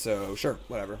off of it, so sure,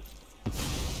 whatever.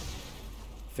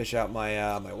 Fish out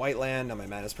my my white land. Now my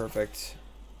mana's perfect.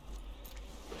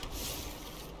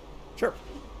 Sure.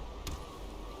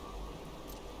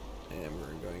 And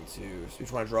we're going to, so we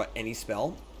just want to draw any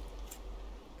spell.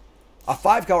 A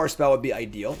 5-color spell would be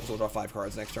ideal, so we'll draw 5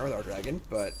 cards next turn with our dragon,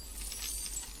 but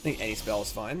I think any spell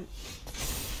is fine.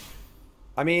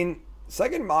 I mean,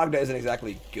 second Magda isn't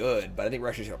exactly good, but I think we're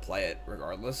actually just going to play it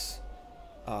regardless.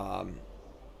 Off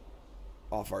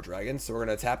our dragon. So we're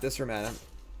going to tap this for mana.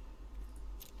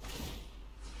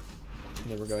 And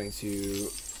then we're going to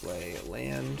play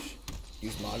land,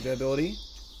 use Magda ability,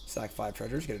 sack 5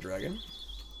 treasures, get a dragon.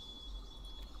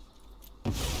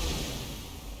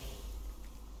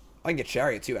 I can get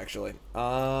Chariot too, actually.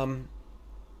 I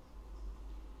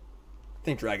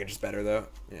think Dragon's just better, though.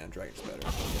 Yeah, Dragon's better.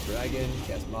 Dragon,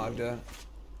 cast Magda.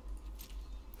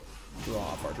 Draw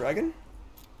off our dragon.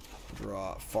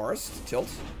 Draw Forest, tilt.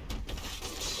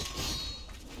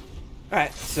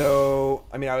 Alright, so,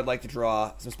 I mean, I would like to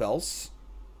draw some spells.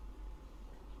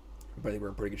 But I think we're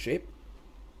in pretty good shape.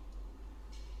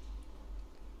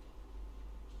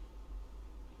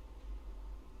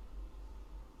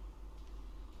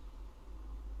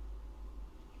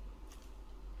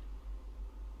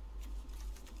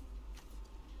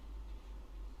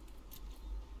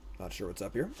 Not sure what's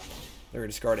up here. They're going to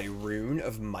discard a Rune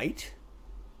of Might.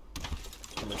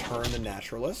 And return the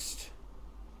Naturalist.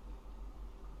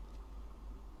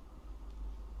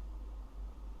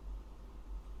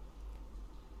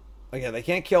 Again, they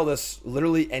can't kill this.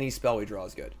 Literally any spell we draw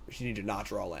is good. We should need to not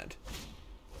draw land.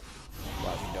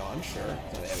 Rising Dawn, sure.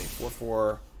 So they have a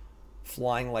 4/4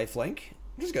 flying lifelink,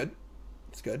 which is good.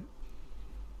 It's good.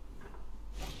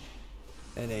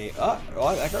 And a...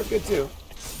 oh, that card's good too.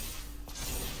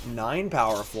 9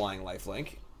 power flying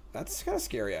lifelink. That's kind of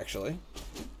scary, actually.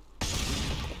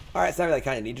 Alright, so now we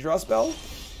kind of need to draw a spell.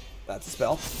 That's a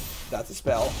spell. That's a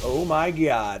spell. Oh my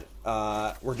god.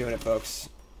 We're doing it, folks.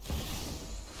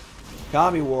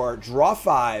 Kami War. Draw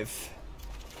 5.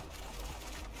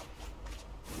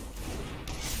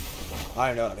 I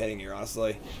don't know what I'm hitting here,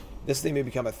 honestly. This thing may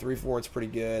become a 3/4. It's pretty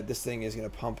good. This thing is going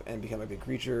to pump and become a big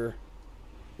creature.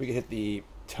 We can hit the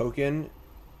token.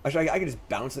 Actually, I can just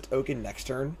bounce the token next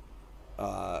turn.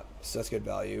 So that's good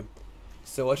value.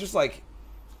 So let's just like...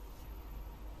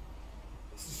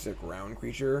 This is a ground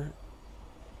creature.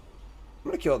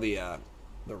 I'm going to kill the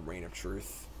Reign of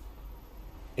Truth.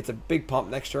 It's a big pump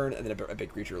next turn and then a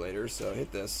big creature later. So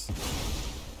hit this.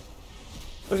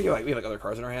 We have like other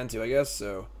cards in our hand too, I guess.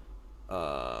 So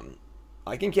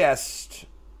I can cast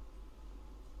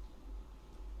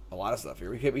a lot of stuff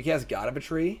here. We cast God of a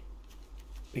Tree.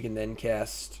 We can then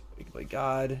cast, we can play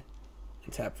God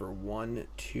and tap for 1,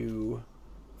 2,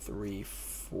 3,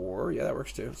 4. Yeah, that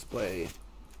works too. Let's play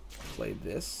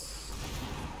this.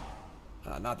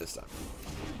 Not this time.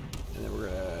 And then we're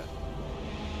gonna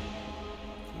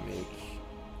make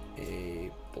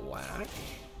a black.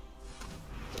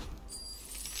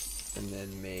 And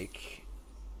then make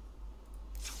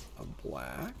a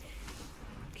black.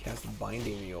 Cast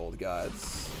Binding the Old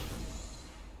Gods.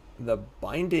 The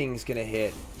Binding's gonna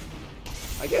hit,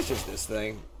 I guess, just this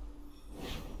thing.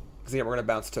 Because yeah, we're gonna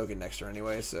bounce token next turn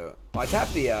anyway. So I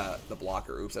tapped the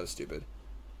blocker. Oops, that was stupid.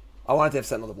 I wanted to have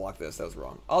Sentinel to block this. That was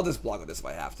wrong. I'll just block with this if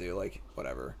I have to. Like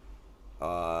whatever. So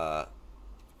I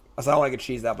don't want to get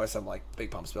cheesed out by some like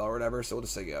big pump spell or whatever. So we'll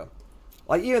just say go.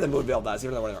 Like even the Moonveil dies,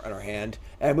 even though we're in our hand,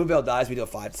 and Moonveil dies, we deal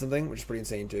 5 to something, which is pretty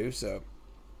insane too. So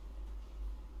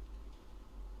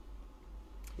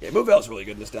yeah, Moonveil is really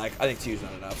good in this deck. I think 2 is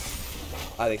not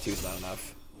enough. I think 2 is not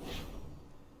enough.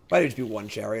 Might just be 1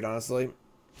 Chariot, honestly.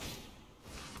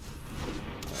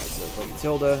 Alright, so play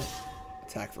Matilda.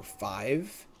 Attack for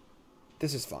 5.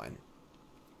 This is fine.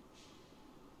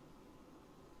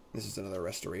 This is another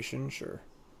restoration, sure.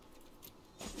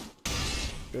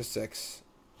 Go 6.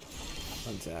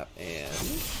 Untap, and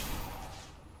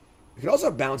we could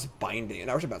also bounce Binding. And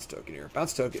I wish I bounced token here.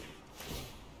 Bounce token.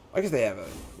 I guess they have a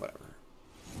whatever.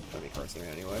 How many cards there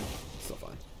anyway? Still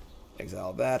fine.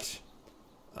 Exile that.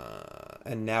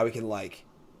 And now we can like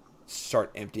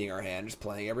start emptying our hand, just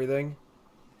playing everything.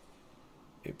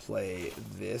 We play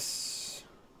this.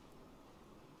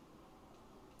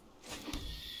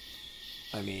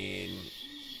 I mean,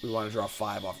 we want to draw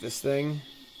 5 off this thing.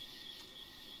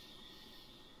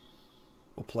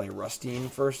 We'll play Rutstein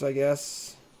first, I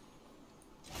guess.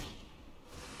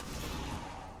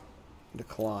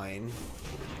 Decline.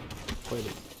 Play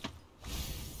the...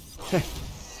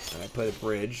 and I play the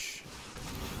bridge.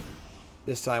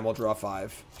 This time we'll draw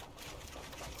 5.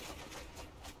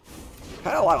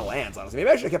 Kind of a lot of lands, honestly. Maybe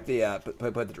I should have kept the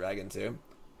put the dragon too.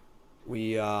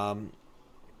 We can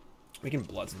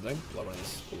blood something. Blood one of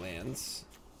these lands.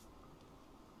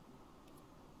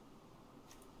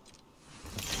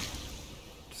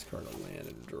 Discard a land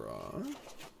and draw.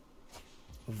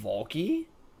 Valki.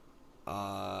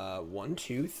 1,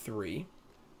 2, 3,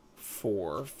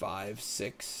 4, 5,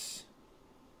 6,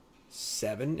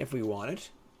 7 if we want it.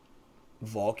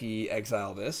 Valki,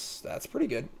 exile this. That's pretty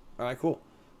good. Alright, cool.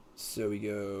 So we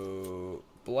go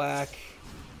black,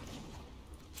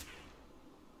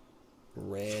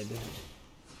 red,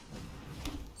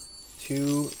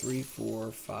 2, 3,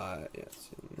 4, 5. Yeah,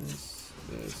 so this.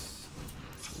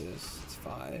 It's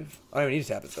 5. I don't even need to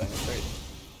tap this thing. That's great.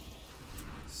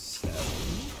 7.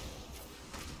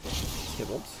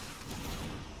 Tibbled.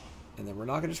 And then we're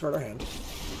not going to discard our hand.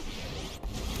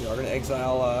 We are going to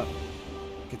exile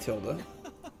Catilda.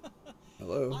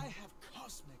 Hello. I have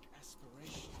cosmic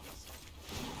aspirations.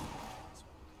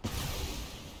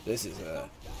 This is a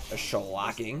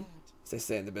shellacking, as they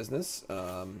say in the business.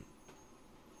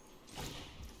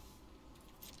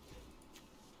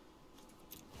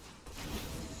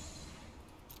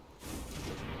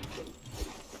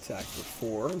 Attack for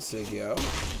 4 and Sigio.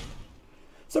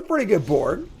 It's a pretty good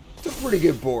board. It's a pretty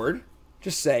good board.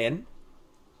 Just saying.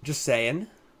 Just saying.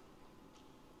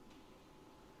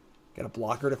 Got a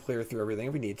blocker to clear through everything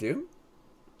if we need to.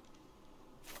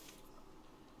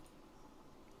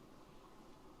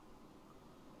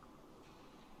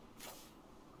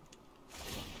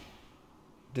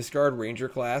 Discard Ranger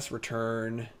class.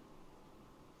 Return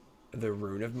the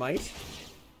Rune of Might.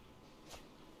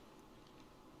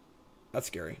 That's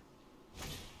scary.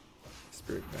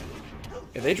 Spirit Bend.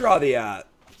 If they draw the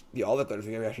Alder Thunder,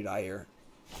 we're gonna actually die here.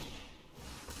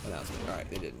 Announcement. Alright,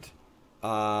 they didn't.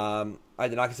 I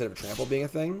did not consider a trample being a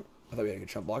thing. I thought we had a good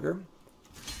chump blocker.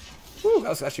 Whew, that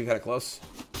was actually kind of close.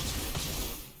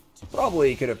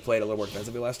 Probably could have played a little more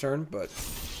defensively last turn, but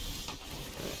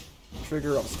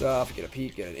trigger all the stuff, get a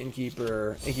peek, get an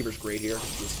Innkeeper. Innkeeper's great here.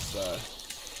 Just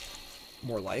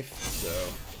more life, so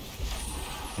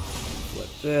flip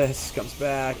this, comes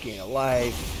back, gain a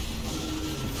life.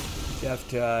 Death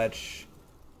Touch,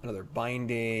 another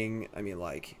Binding. I mean,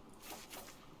 like,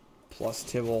 plus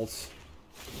Tybalt.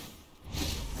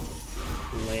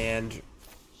 Land,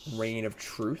 Reign of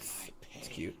Truth. It's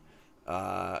cute. You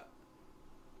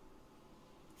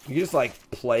can just, like,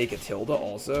 play Catilda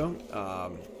also.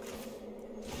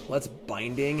 Let's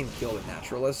Binding and kill the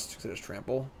Naturalist, because it has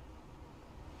Trample.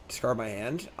 Discard my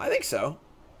hand? I think so,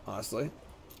 honestly.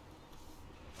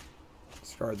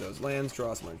 Discard those lands,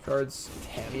 draw some more cards.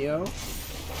 Tamiyo.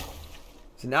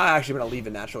 So now I'm actually going to leave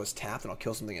the Naturalist tapped and I'll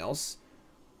kill something else.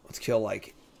 Let's kill,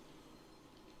 like,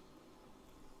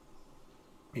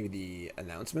 maybe the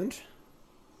Announcement.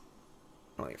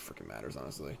 don't think it freaking matters,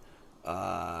 honestly.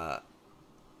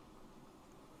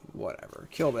 Whatever.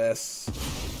 Kill this.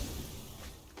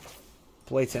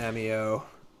 Play Tamiyo.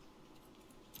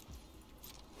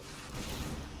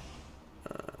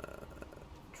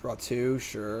 Draw 2,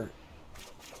 sure.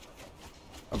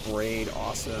 Abrade,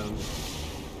 awesome.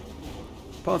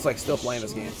 Opponent's like still playing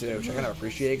this game too, which I kind of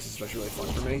appreciate because it's actually really fun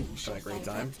for me. Having a great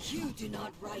time.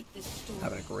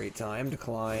 Having a great time.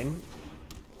 Decline.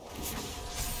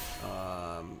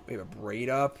 We have Abrade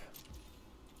up.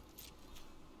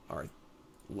 Our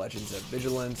Legends of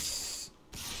Vigilance.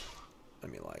 I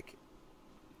mean, like,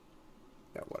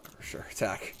 yeah, whatever. Sure,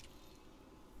 attack.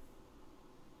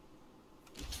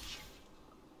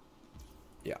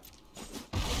 Yeah.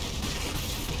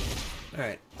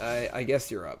 Alright, I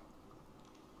guess you're up.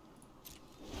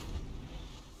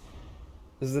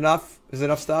 Is it enough? Is it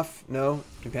enough stuff? No?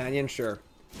 Companion? Sure.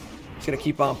 Just gonna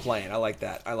keep on playing. I like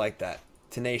that. I like that.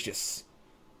 Tenacious.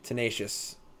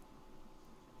 Tenacious.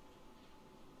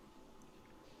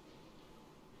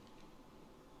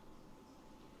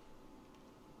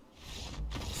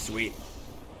 Sweet.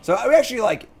 So we actually,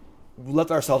 like, left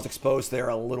ourselves exposed there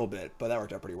a little bit, but that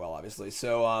worked out pretty well, obviously.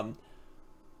 So,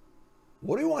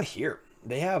 what do we want here?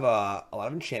 They have a lot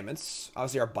of enchantments.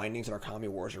 Obviously, our bindings and our Kami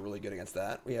Wars are really good against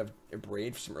that. We have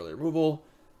Abrade for some early removal.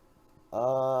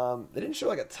 They didn't show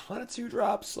like a ton of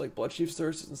 2-drops. Like Bloodchief's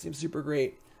Thirst doesn't seem super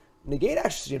great. Negate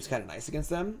actually seems kind of nice against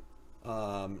them.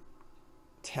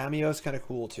 Tamiyo's kind of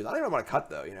cool too. I don't even want to cut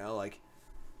though. You know, like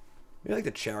maybe like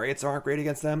the Chariots aren't great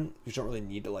against them. You don't really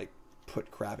need to like put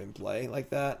crap in play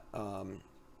like that. Yeah,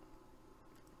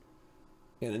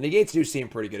 the negates do seem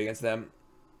pretty good against them.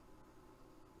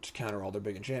 Just counter all their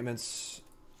big enchantments.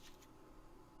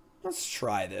 Let's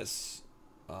try this.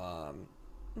 I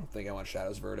don't think I want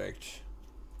Shadow's Verdict.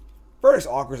 Verdict's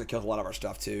awkward. It kills a lot of our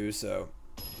stuff too, so.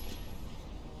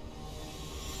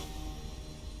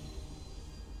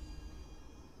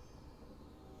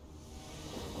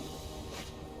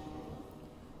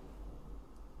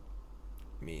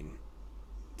 I mean,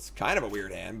 it's kind of a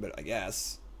weird hand, but I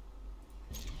guess.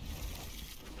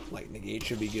 Like, negate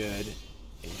should be good.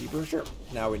 Innkeeper, sure.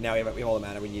 Now we have all the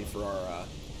mana we need for our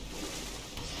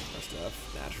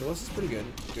stuff. Naturalist is pretty good.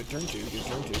 Good turn 2. Good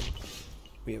turn 2.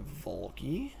 We have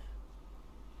Valki.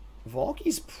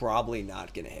 Valki's probably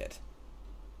not gonna hit.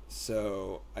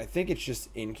 So I think it's just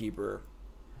Innkeeper.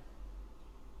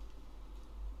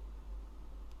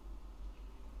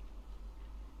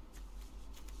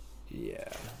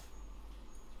 Yeah.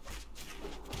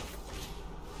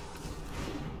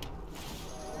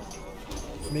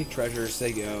 Make treasures,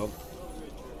 say go.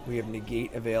 We have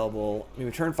negate available. I mean,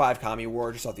 we turn 5 Kami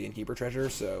War just off the Innkeeper treasure,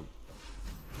 so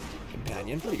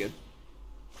Companion, pretty good.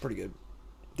 Pretty good.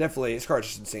 Definitely, this card's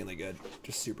just insanely good.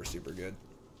 Just super, super good.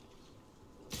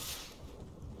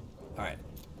 Alright.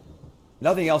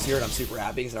 Nothing else here, and I'm super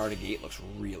happy because our negate looks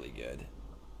really good.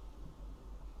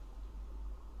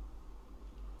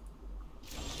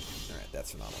 Alright,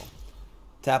 that's phenomenal.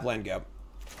 Tap land, go.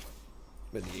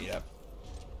 With negate up.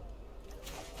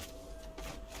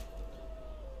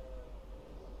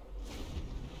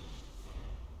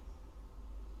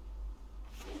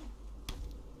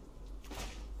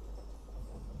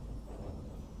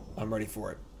 I'm ready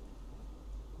for it.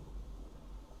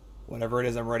 Whatever it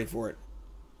is, I'm ready for it.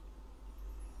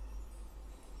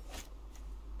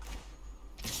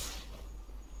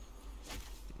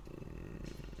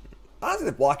 Honestly,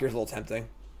 the block here is a little tempting.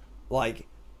 Like,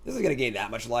 this is going to gain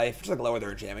that much life. Just like lower their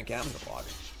enchantment count. I'm going to block.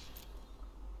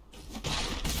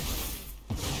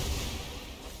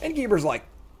 Innkeeper's like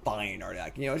fine in our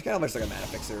deck. You know, it's kind of much like a mana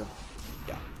fixer.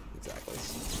 Yeah, exactly.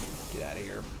 Get out of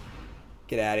here.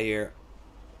 Get out of here.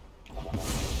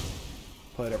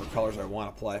 Play whatever colors I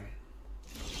want to play.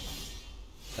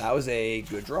 That was a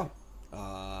good draw.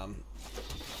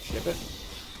 Ship it.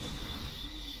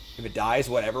 If it dies,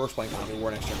 whatever. We're playing Kami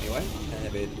War next turn anyway. And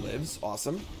if it lives,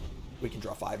 awesome. We can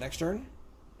draw 5 next turn.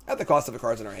 At the cost of the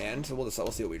cards in our hand. So we'll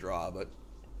see what we draw, but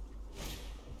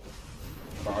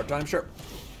borrowed time, sure.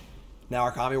 Now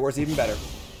our Kami War's even better.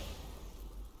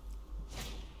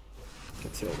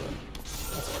 Catilda.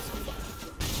 That's awesome.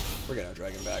 We're getting our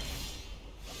dragon back.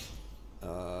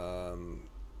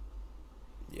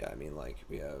 Yeah, I mean, like,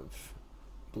 we have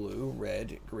blue,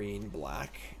 red, green,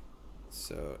 black.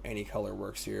 So any color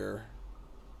works here.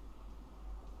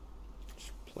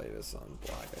 Just play this on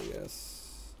black, I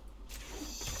guess.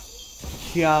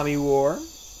 Kami War.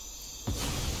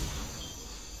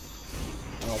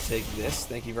 I'll take this.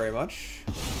 Thank you very much.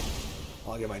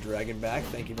 I'll get my dragon back.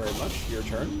 Thank you very much. Your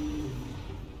turn.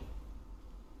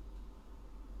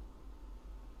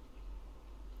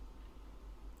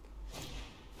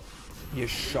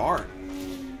 Yashar.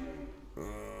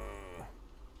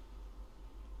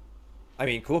 I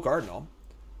mean, cool card and all.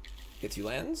 Get 2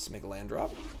 lands, make a land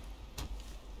drop.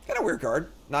 Kind of weird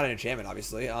card. Not an enchantment,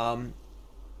 obviously.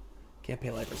 Can't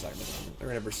pay life for second. They're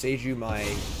gonna Versage you my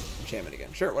enchantment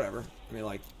again. Sure, whatever. I mean,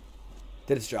 like,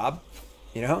 did its job.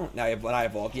 You know? Now I have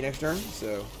Valki next turn,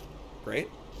 so great.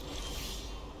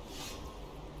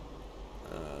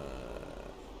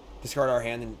 Discard our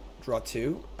hand and draw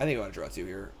 2. I think I want to draw 2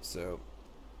 here, so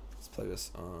let's play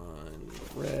this on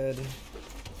red.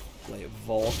 Play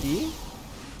Valki.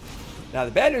 Now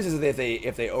the bad news is that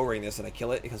if they O-ring this and I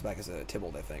kill it, it comes back as a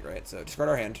Tybalt, I think, right? So discard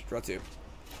our hand, draw 2.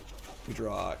 We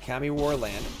draw Kami-War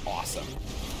land, awesome.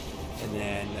 And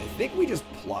then I think we just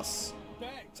plus.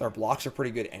 So our blocks are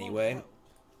pretty good anyway.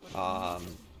 Just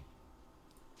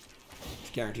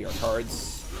guarantee our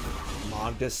cards.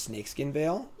 Magda Snakeskin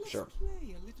Veil, sure.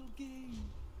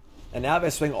 And now if I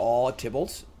swing all at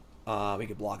Tybalt, we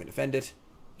can block and defend it.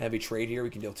 And if we trade here, we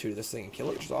can deal 2 to this thing and kill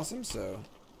it, which is awesome. So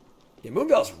yeah,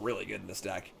 Moonveil's really good in this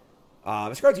deck.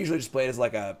 This card's usually just played as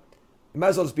like a. It might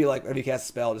as well just be like, if you cast a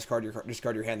spell, discard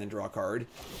your hand, then draw a card,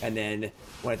 and then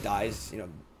when it dies, you know,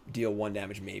 deal 1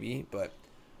 damage maybe. But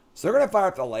so they're gonna fire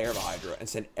up the Lair of Hydra and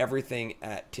send everything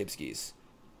at Tipski's,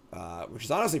 which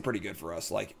is honestly pretty good for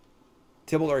us. Like,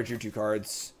 Tybalt already drew 2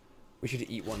 cards. We should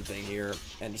eat 1 thing here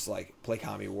and just like play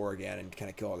Kami-War again and kind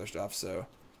of kill all their stuff. So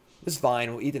this is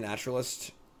fine. We'll eat the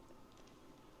Naturalist,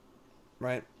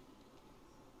 right?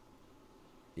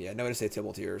 Yeah, no way to say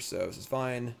Tybalt here, so this is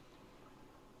fine.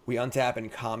 We untap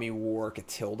and Kami-War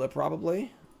Catilda,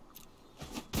 probably.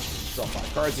 Draw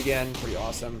 5 cards again. Pretty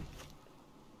awesome.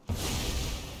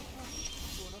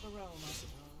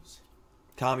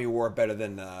 Kami-War better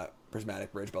than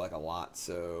Prismatic Bridge by like a lot,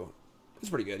 so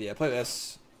it's pretty good. Yeah, play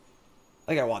this. I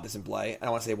think I want this in play. I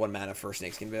don't want to save 1 mana for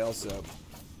Snakeskin Veil, so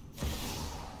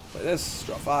play this.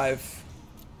 Draw 5.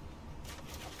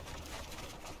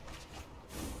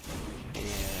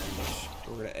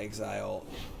 We're going to exile.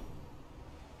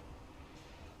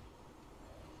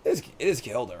 It is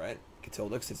Catilda, right?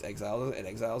 Catilda, because it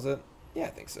exiles it. Yeah, I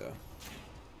think so.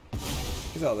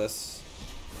 Exile this.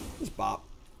 Just bop.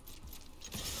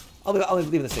 I'll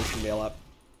leave the Snakeskin Veil up.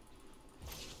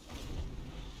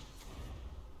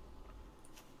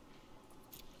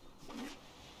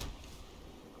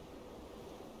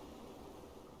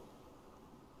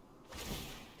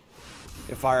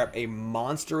 You fire up a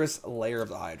monstrous Lair of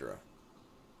the Hydra.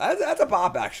 That's a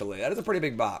bop, actually. That is a pretty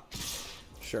big bop.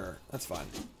 Sure, that's fine.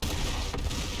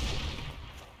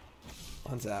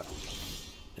 Untap.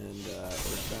 And we're going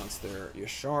to bounce their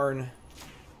Yasharn.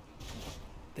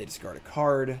 They discard a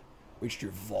card. We just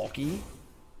drew Valki,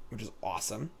 which is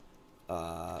awesome.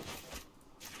 Let's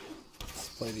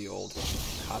play the old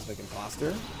Cosmic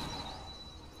Imposter.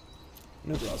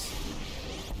 No draws.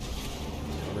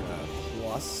 We're going to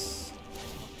plus.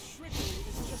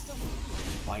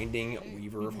 Binding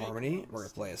Weaver of Harmony. We're going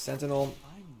to play a Sentinel.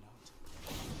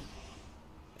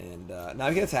 And now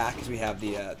we can attack because we have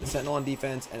the Sentinel on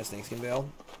defense and a Snakeskin Veil.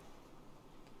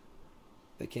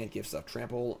 They can't give stuff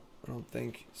trample, I don't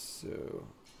think. So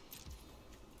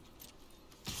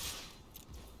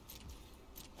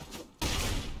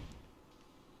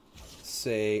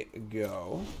say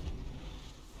go.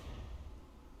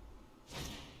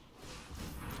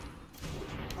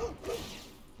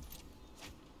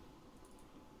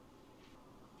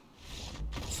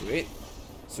 Sweet.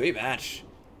 Sweet match.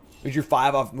 We drew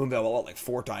 5 off Moonveil, what, like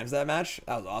 4 times that match?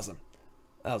 That was awesome.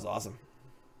 That was awesome.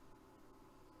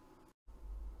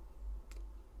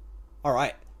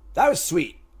 Alright. That was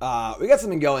sweet. We got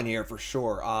something going here for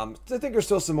sure. I think there's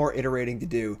still some more iterating to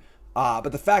do. But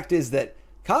the fact is that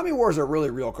Kami-War is a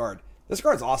really real card. This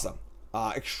card's awesome.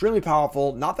 Extremely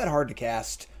powerful. Not that hard to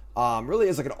cast. Really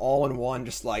is like an all-in-one,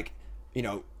 just like, you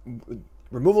know,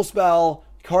 removal spell,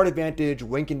 card advantage,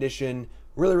 win condition.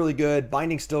 Really, really good.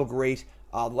 Binding's still great.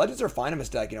 The legends are fine in this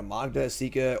deck. You know, Magda,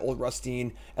 Esika, Old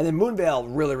Rutstein, and then Moonveil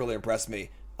really, really impressed me.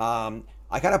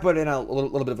 I kind of put in a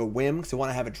little bit of a whim because I want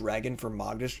to have a dragon for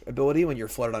Magda's ability when you're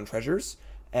flooded on treasures.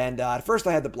 And at first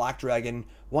I had the black dragon.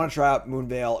 Want to try out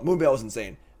Moonveil. Moonveil was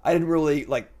insane. I didn't really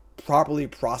like properly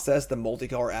process the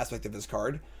multicolor aspect of this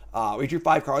card. We drew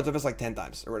 5 cards of us like 10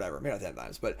 times or whatever. Maybe not 10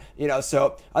 times, but you know.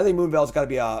 So I think Moonveil's got to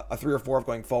be a 3 or 4 of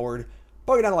going forward.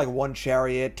 Probably down to like 1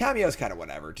 Chariot. Tamiyo's kind of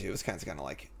whatever too. It's kind of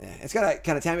like it's kind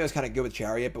of Tamiyo's kind of good with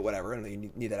Chariot, but whatever. And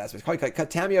you need that aspect. Probably cut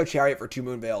Tamiyo Chariot for 2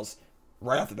 Moonveils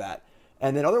right off the bat.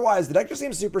 And then otherwise, the deck just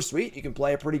seems super sweet. You can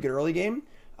play a pretty good early game.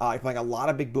 You're playing a lot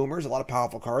of big boomers, a lot of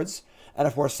powerful cards, and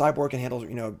of course, Sideboard can handle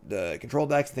the control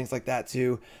decks and things like that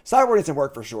too. Sideboard needs some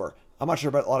work for sure. I'm not sure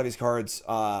about a lot of these cards.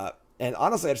 And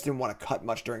honestly, I just didn't want to cut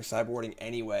much during sideboarding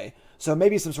anyway. So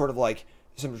maybe some sort of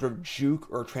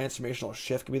juke or transformational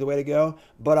shift could be the way to go.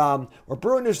 But we're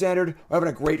brewing new standard. We're having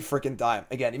a great freaking time.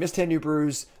 Again, you missed 10 new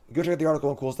brews. Go check out the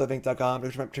article on CoolStuffInc.com. Go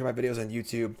check my videos on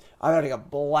YouTube. I'm having a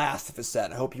blast with this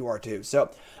set. I hope you are too. So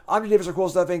I'm Jim Davis from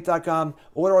CoolStuffInc.com.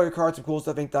 Order all your cards from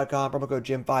CoolStuffInc.com. Promo code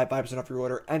Jim5, 5% off your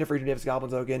order, and a free Jim Davis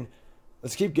Goblin token.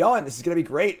 Let's keep going. This is going to be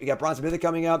great. We got Bronze and Mythic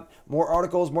coming up. More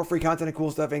articles, more free content at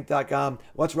CoolStuffInc.com.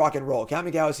 Let's rock and roll. Cat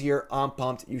McGow is here. I'm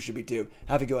pumped. You should be too.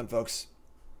 Have a good one, folks.